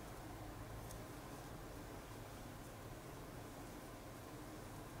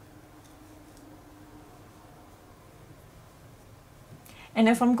 And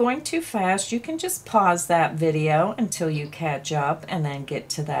if I'm going too fast, you can just pause that video until you catch up and then get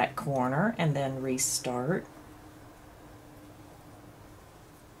to that corner and then restart.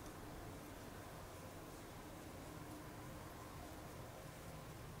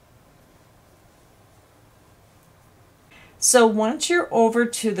 So once you're over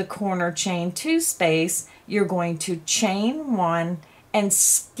to the corner chain 2 space, you're going to chain 1 and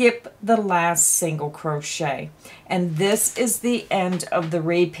skip the last single crochet. And this is the end of the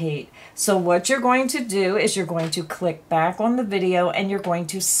repeat. So what you're going to do is you're going to click back on the video and you're going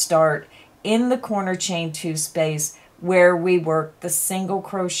to start in the corner chain 2 space where we work the single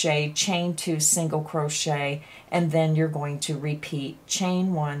crochet, chain 2, single crochet, and then you're going to repeat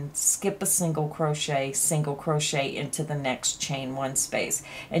chain 1, skip a single crochet into the next chain 1 space.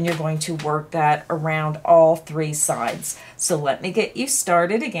 And you're going to work that around all 3 sides. So let me get you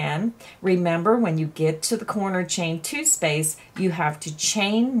started again. Remember, when you get to the corner chain 2 space, you have to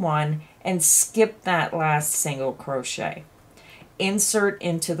chain 1 and skip that last single crochet. Insert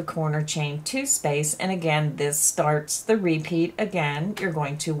into the corner chain 2 space, and again this starts the repeat again. You're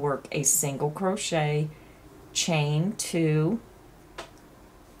going to work a single crochet, chain 2,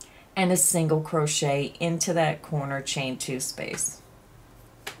 and a single crochet into that corner chain 2 space.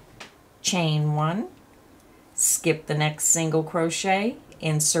 Chain 1, skip the next single crochet,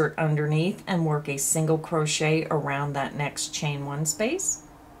 insert underneath and work a single crochet around that next chain 1 space.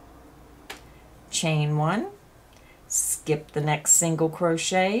 Chain 1, skip the next single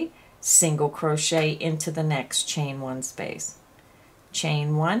crochet into the next chain 1 space.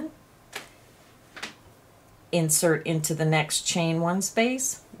 Chain 1, insert into the next chain 1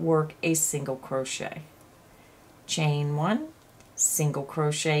 space, work a single crochet. Chain 1, single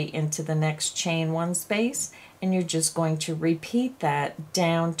crochet into the next chain 1 space, and you're just going to repeat that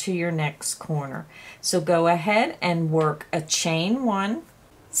down to your next corner. So go ahead and work a chain 1,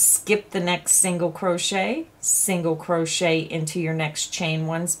 skip the next single crochet into your next chain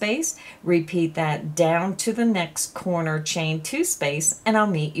 1 space, repeat that down to the next corner chain 2 space, and I'll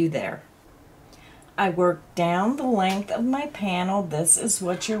meet you there. I worked down the length of my panel. This is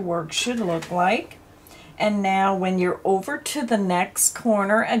what your work should look like. And now when you're over to the next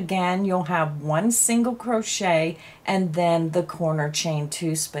corner, again, you'll have 1 single crochet and then the corner chain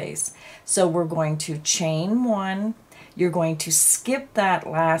 2 space. So we're going to chain 1, you're going to skip that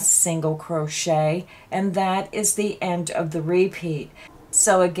last single crochet, and that is the end of the repeat.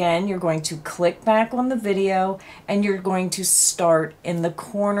 So again, you're going to click back on the video and you're going to start in the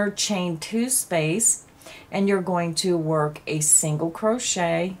corner chain 2 space, and you're going to work a single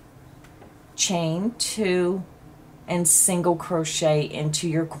crochet, chain 2, and single crochet into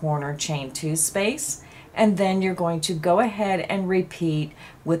your corner chain 2 space, and then you're going to go ahead and repeat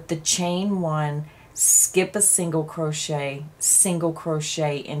with the chain 1, skip a single crochet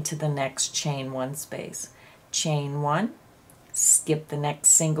into the next chain 1 space, chain 1, skip the next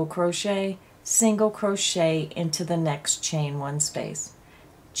single crochet into the next chain 1 space,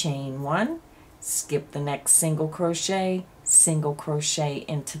 chain 1, skip the next single crochet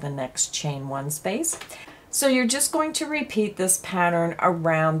into the next chain 1 space. So you're just going to repeat this pattern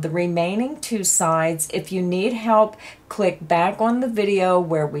around the remaining 2 sides. If you need help, click back on the video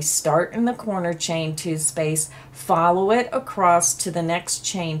where we start in the corner chain 2 space, follow it across to the next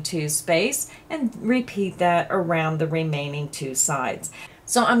chain 2 space, and repeat that around the remaining 2 sides.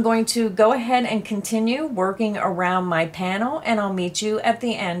 So I'm going to go ahead and continue working around my panel, and I'll meet you at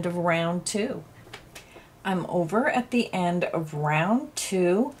the end of round 2. I'm over at the end of round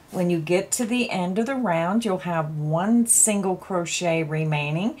 2. When you get to the end of the round, you'll have 1 single crochet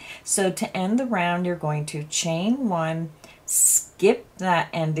remaining. So to end the round, you're going to chain 1, skip that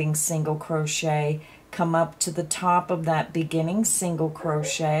ending single crochet, come up to the top of that beginning single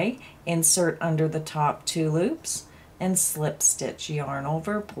crochet, insert under the top 2 loops, and slip stitch. Yarn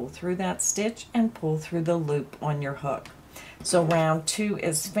over, pull through that stitch, and pull through the loop on your hook. So round 2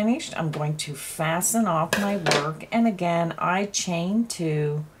 is finished. I'm going to fasten off my work, and again I chain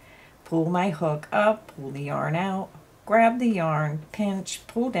 2, pull my hook up, pull the yarn out, grab the yarn, pinch,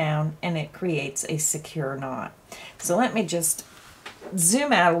 pull down, and it creates a secure knot. So let me just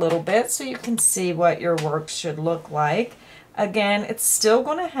zoom out a little bit so you can see what your work should look like. Again, it's still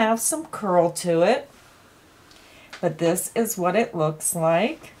going to have some curl to it, but this is what it looks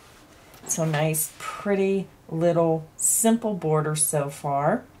like. So nice, pretty little simple border so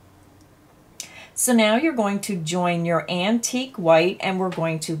far. So now you're going to join your antique white, and we're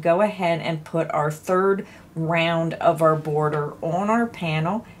going to go ahead and put our 3rd round of our border on our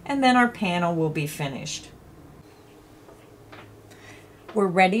panel, and then our panel will be finished. We're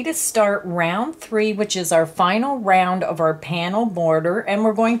ready to start round 3, which is our final round of our panel border, and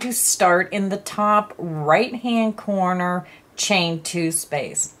we're going to start in the top right hand corner chain 2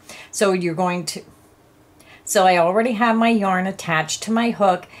 space. So you're going to I already have my yarn attached to my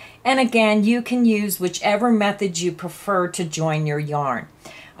hook, and again you can use whichever method you prefer to join your yarn.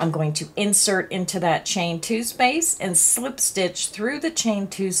 I'm going to insert into that chain 2 space and slip stitch through the chain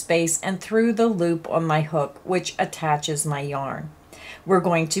 2 space and through the loop on my hook, which attaches my yarn. We're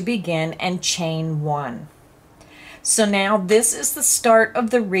going to begin and chain 1. So now this is the start of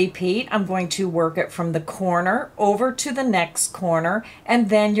the repeat. I'm going to work it from the corner over to the next corner, and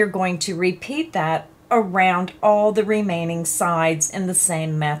then you're going to repeat that around all the remaining sides in the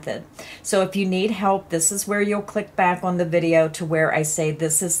same method. So if you need help, this is where you'll click back on the video to where I say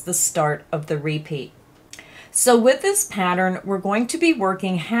this is the start of the repeat. So with this pattern, we're going to be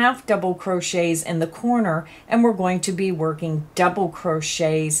working half double crochets in the corner, and we're going to be working double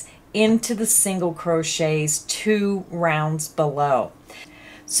crochets into the single crochets 2 rounds below.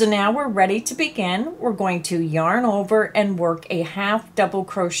 So now we're ready to begin. We're going to yarn over and work a half double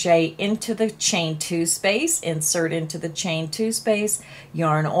crochet into the chain 2 space, insert into the chain 2 space,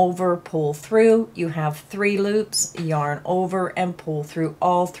 yarn over, pull through. You have 3 loops, yarn over and pull through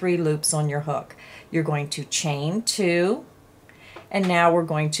all 3 loops on your hook. You're going to chain 2, and now we're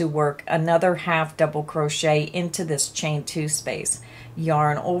going to work another half double crochet into this chain 2 space.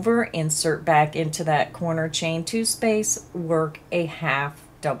 Yarn over, insert back into that corner chain 2 space, work a half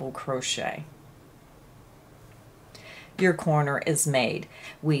double crochet. Your corner is made.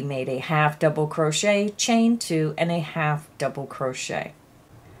 We made a half double crochet, chain 2, and a half double crochet.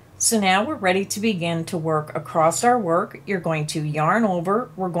 So now we're ready to begin to work across our work. You're going to yarn over.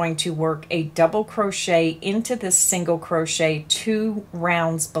 We're going to work a double crochet into this single crochet 2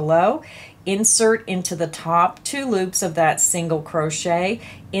 rounds below. Insert into the top 2 loops of that single crochet.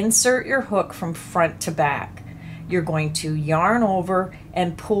 Insert your hook from front to back. You're going to yarn over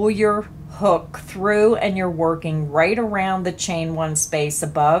and pull your hook through, and you're working right around the chain 1 space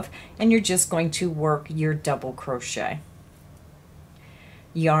above, and you're just going to work your double crochet.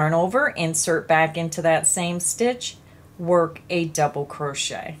 Yarn over, insert back into that same stitch, work a double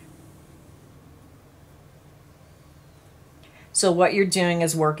crochet. So what you're doing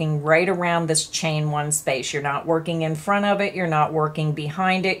is working right around this chain 1 space. You're not working in front of it, you're not working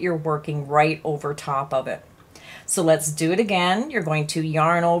behind it, you're working right over top of it. So let's do it again. You're going to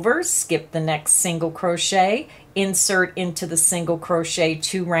yarn over, skip the next single crochet, insert into the single crochet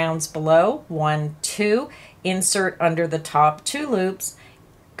 2 rounds below, 1, 2, insert under the top 2 loops,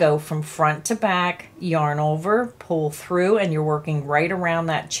 go from front to back, yarn over, pull through, and you're working right around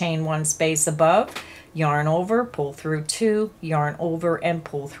that chain 1 space above. Yarn over, pull through 2, yarn over, and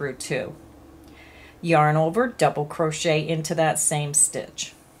pull through 2. Yarn over, double crochet into that same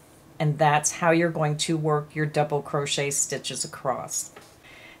stitch. And that's how you're going to work your double crochet stitches across.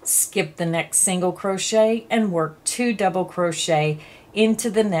 Skip the next single crochet and work 2 double crochet into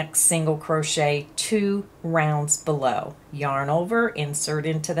the next single crochet 2 rounds below. Yarn over, insert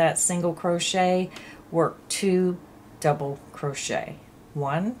into that single crochet, work 2 double crochet,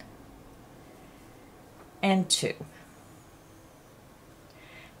 1 and 2.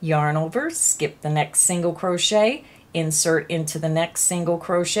 Yarn over, skip the next single crochet, insert into the next single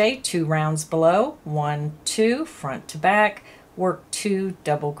crochet 2 rounds below, 1, 2, front to back, work 2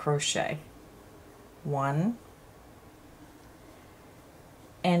 double crochet, 1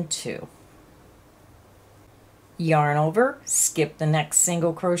 and 2. Yarn over, skip the next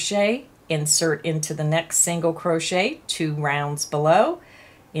single crochet, insert into the next single crochet 2 rounds below,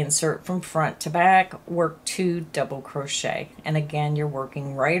 insert from front to back, work 2 double crochet, and again you're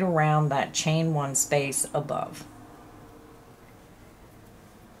working right around that chain 1 space above.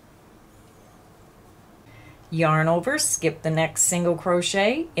 Yarn over, skip the next single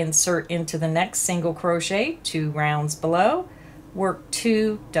crochet, insert into the next single crochet 2 rounds below, work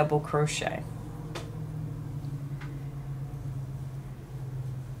 2 double crochet.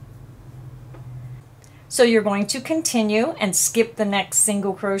 So you're going to continue and skip the next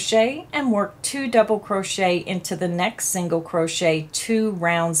single crochet and work 2 double crochet into the next single crochet 2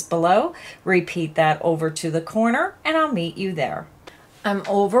 rounds below. Repeat that over to the corner and I'll meet you there. I'm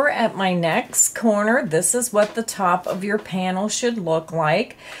over at my next corner. This is what the top of your panel should look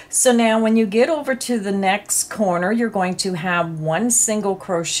like. So now when you get over to the next corner, you're going to have 1 single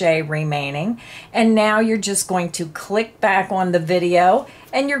crochet remaining. And now you're just going to click back on the video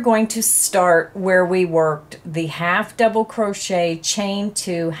and you're going to start where we worked the half double crochet, chain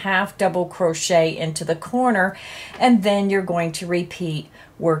 2, half double crochet into the corner, and then you're going to repeat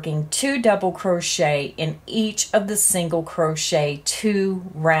working 2 double crochet in each of the single crochet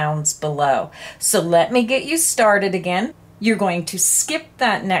 2 rounds below. So let me get you started again. You're going to skip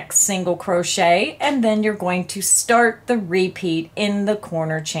that next single crochet and then you're going to start the repeat in the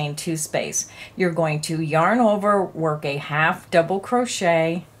corner chain 2 space. You're going to yarn over, work a half double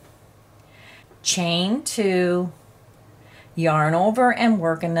crochet, chain 2, yarn over and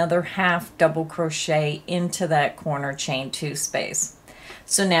work another half double crochet into that corner chain 2 space.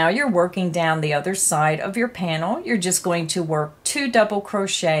 So now you're working down the other side of your panel. You're just going to work 2 double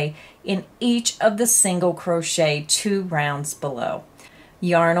crochet in each of the single crochet 2 rounds below.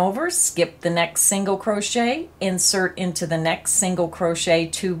 Yarn over, skip the next single crochet, insert into the next single crochet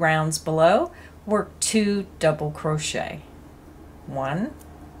 2 rounds below, work 2 double crochet, 1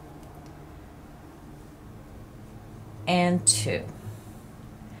 and 2.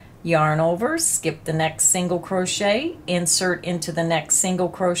 Yarn over, skip the next single crochet, insert into the next single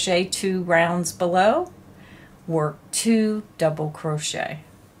crochet 2 rounds below, work 2 double crochet,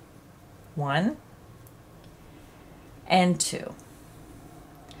 1 and 2.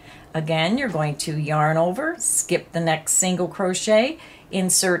 Again, you're going to yarn over, skip the next single crochet,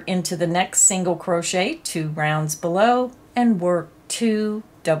 insert into the next single crochet 2 rounds below, and work 2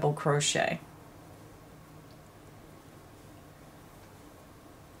 double crochet.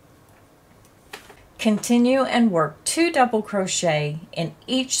 Continue and work 2 double crochet in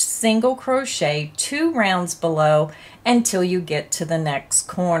each single crochet 2 rounds below until you get to the next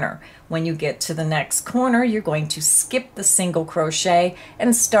corner. When you get to the next corner, you're going to skip the single crochet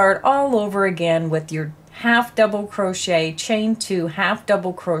and start all over again with your half double crochet, chain 2, half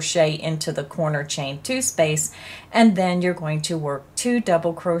double crochet into the corner chain 2 space, and then you're going to work 2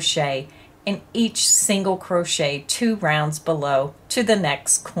 double crochet in each single crochet 2 rounds below to the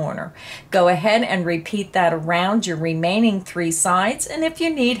next corner. Go ahead and repeat that around your remaining 3 sides, and if you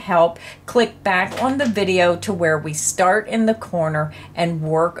need help, click back on the video to where we start in the corner and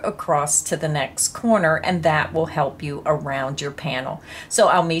work across to the next corner, and that will help you around your panel. So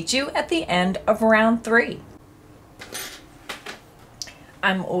I'll meet you at the end of round 3.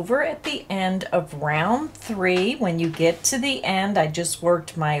 I'm over at the end of round 3. When you get to the end, I just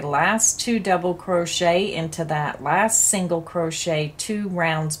worked my last 2 double crochet into that last single crochet 2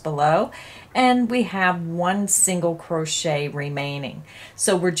 rounds below, and we have 1 single crochet remaining.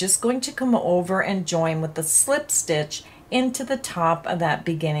 So we're just going to come over and join with the slip stitch into the top of that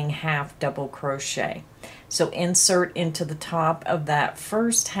beginning half double crochet. So insert into the top of that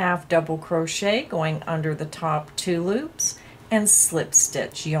first half double crochet, going under the top 2 loops, and slip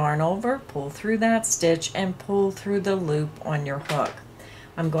stitch, yarn over, pull through that stitch, and pull through the loop on your hook.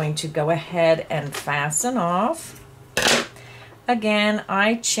 I'm going to go ahead and fasten off. Again,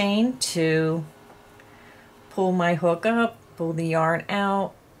 I chain 2, pull my hook up, pull the yarn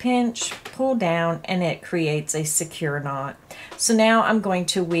out, pinch, pull down, and it creates a secure knot. So now I'm going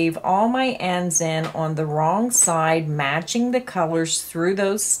to weave all my ends in on the wrong side, matching the colors through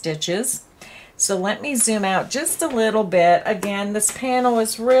those stitches. So let me zoom out just a little bit. Again, this panel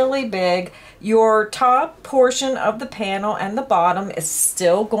is really big. Your top portion of the panel and the bottom is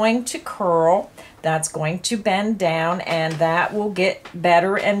still going to curl. That's going to bend down, and that will get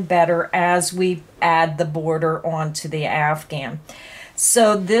better and better as we add the border onto the Afghan.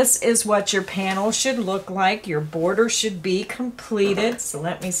 So this is what your panel should look like. Your border should be completed. So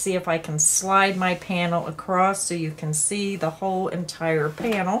let me see if I can slide my panel across so you can see the whole entire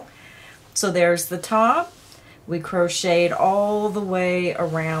panel. So there's the top. We crocheted all the way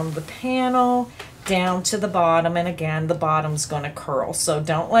around the panel down to the bottom, and again the bottom's going to curl, so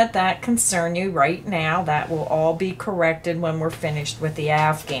don't let that concern you right now. That will all be corrected when we're finished with the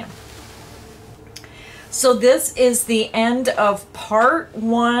Afghan. So this is the end of part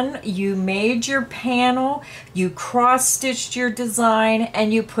 1. You made your panel, you cross-stitched your design,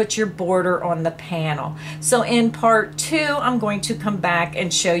 and you put your border on the panel. So in part 2, I'm going to come back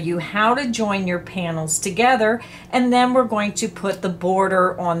and show you how to join your panels together, and then we're going to put the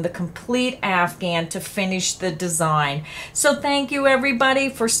border on the complete Afghan to finish the design. So thank you everybody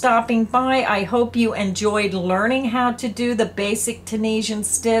for stopping by. I hope you enjoyed learning how to do the basic Tunisian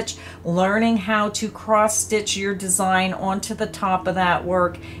stitch, learning how to cross stitch your design onto the top of that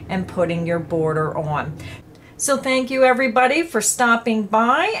work, and putting your border on. So thank you everybody for stopping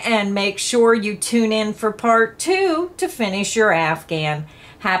by, and make sure you tune in for part 2 to finish your Afghan.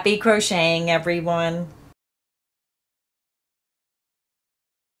 Happy crocheting everyone.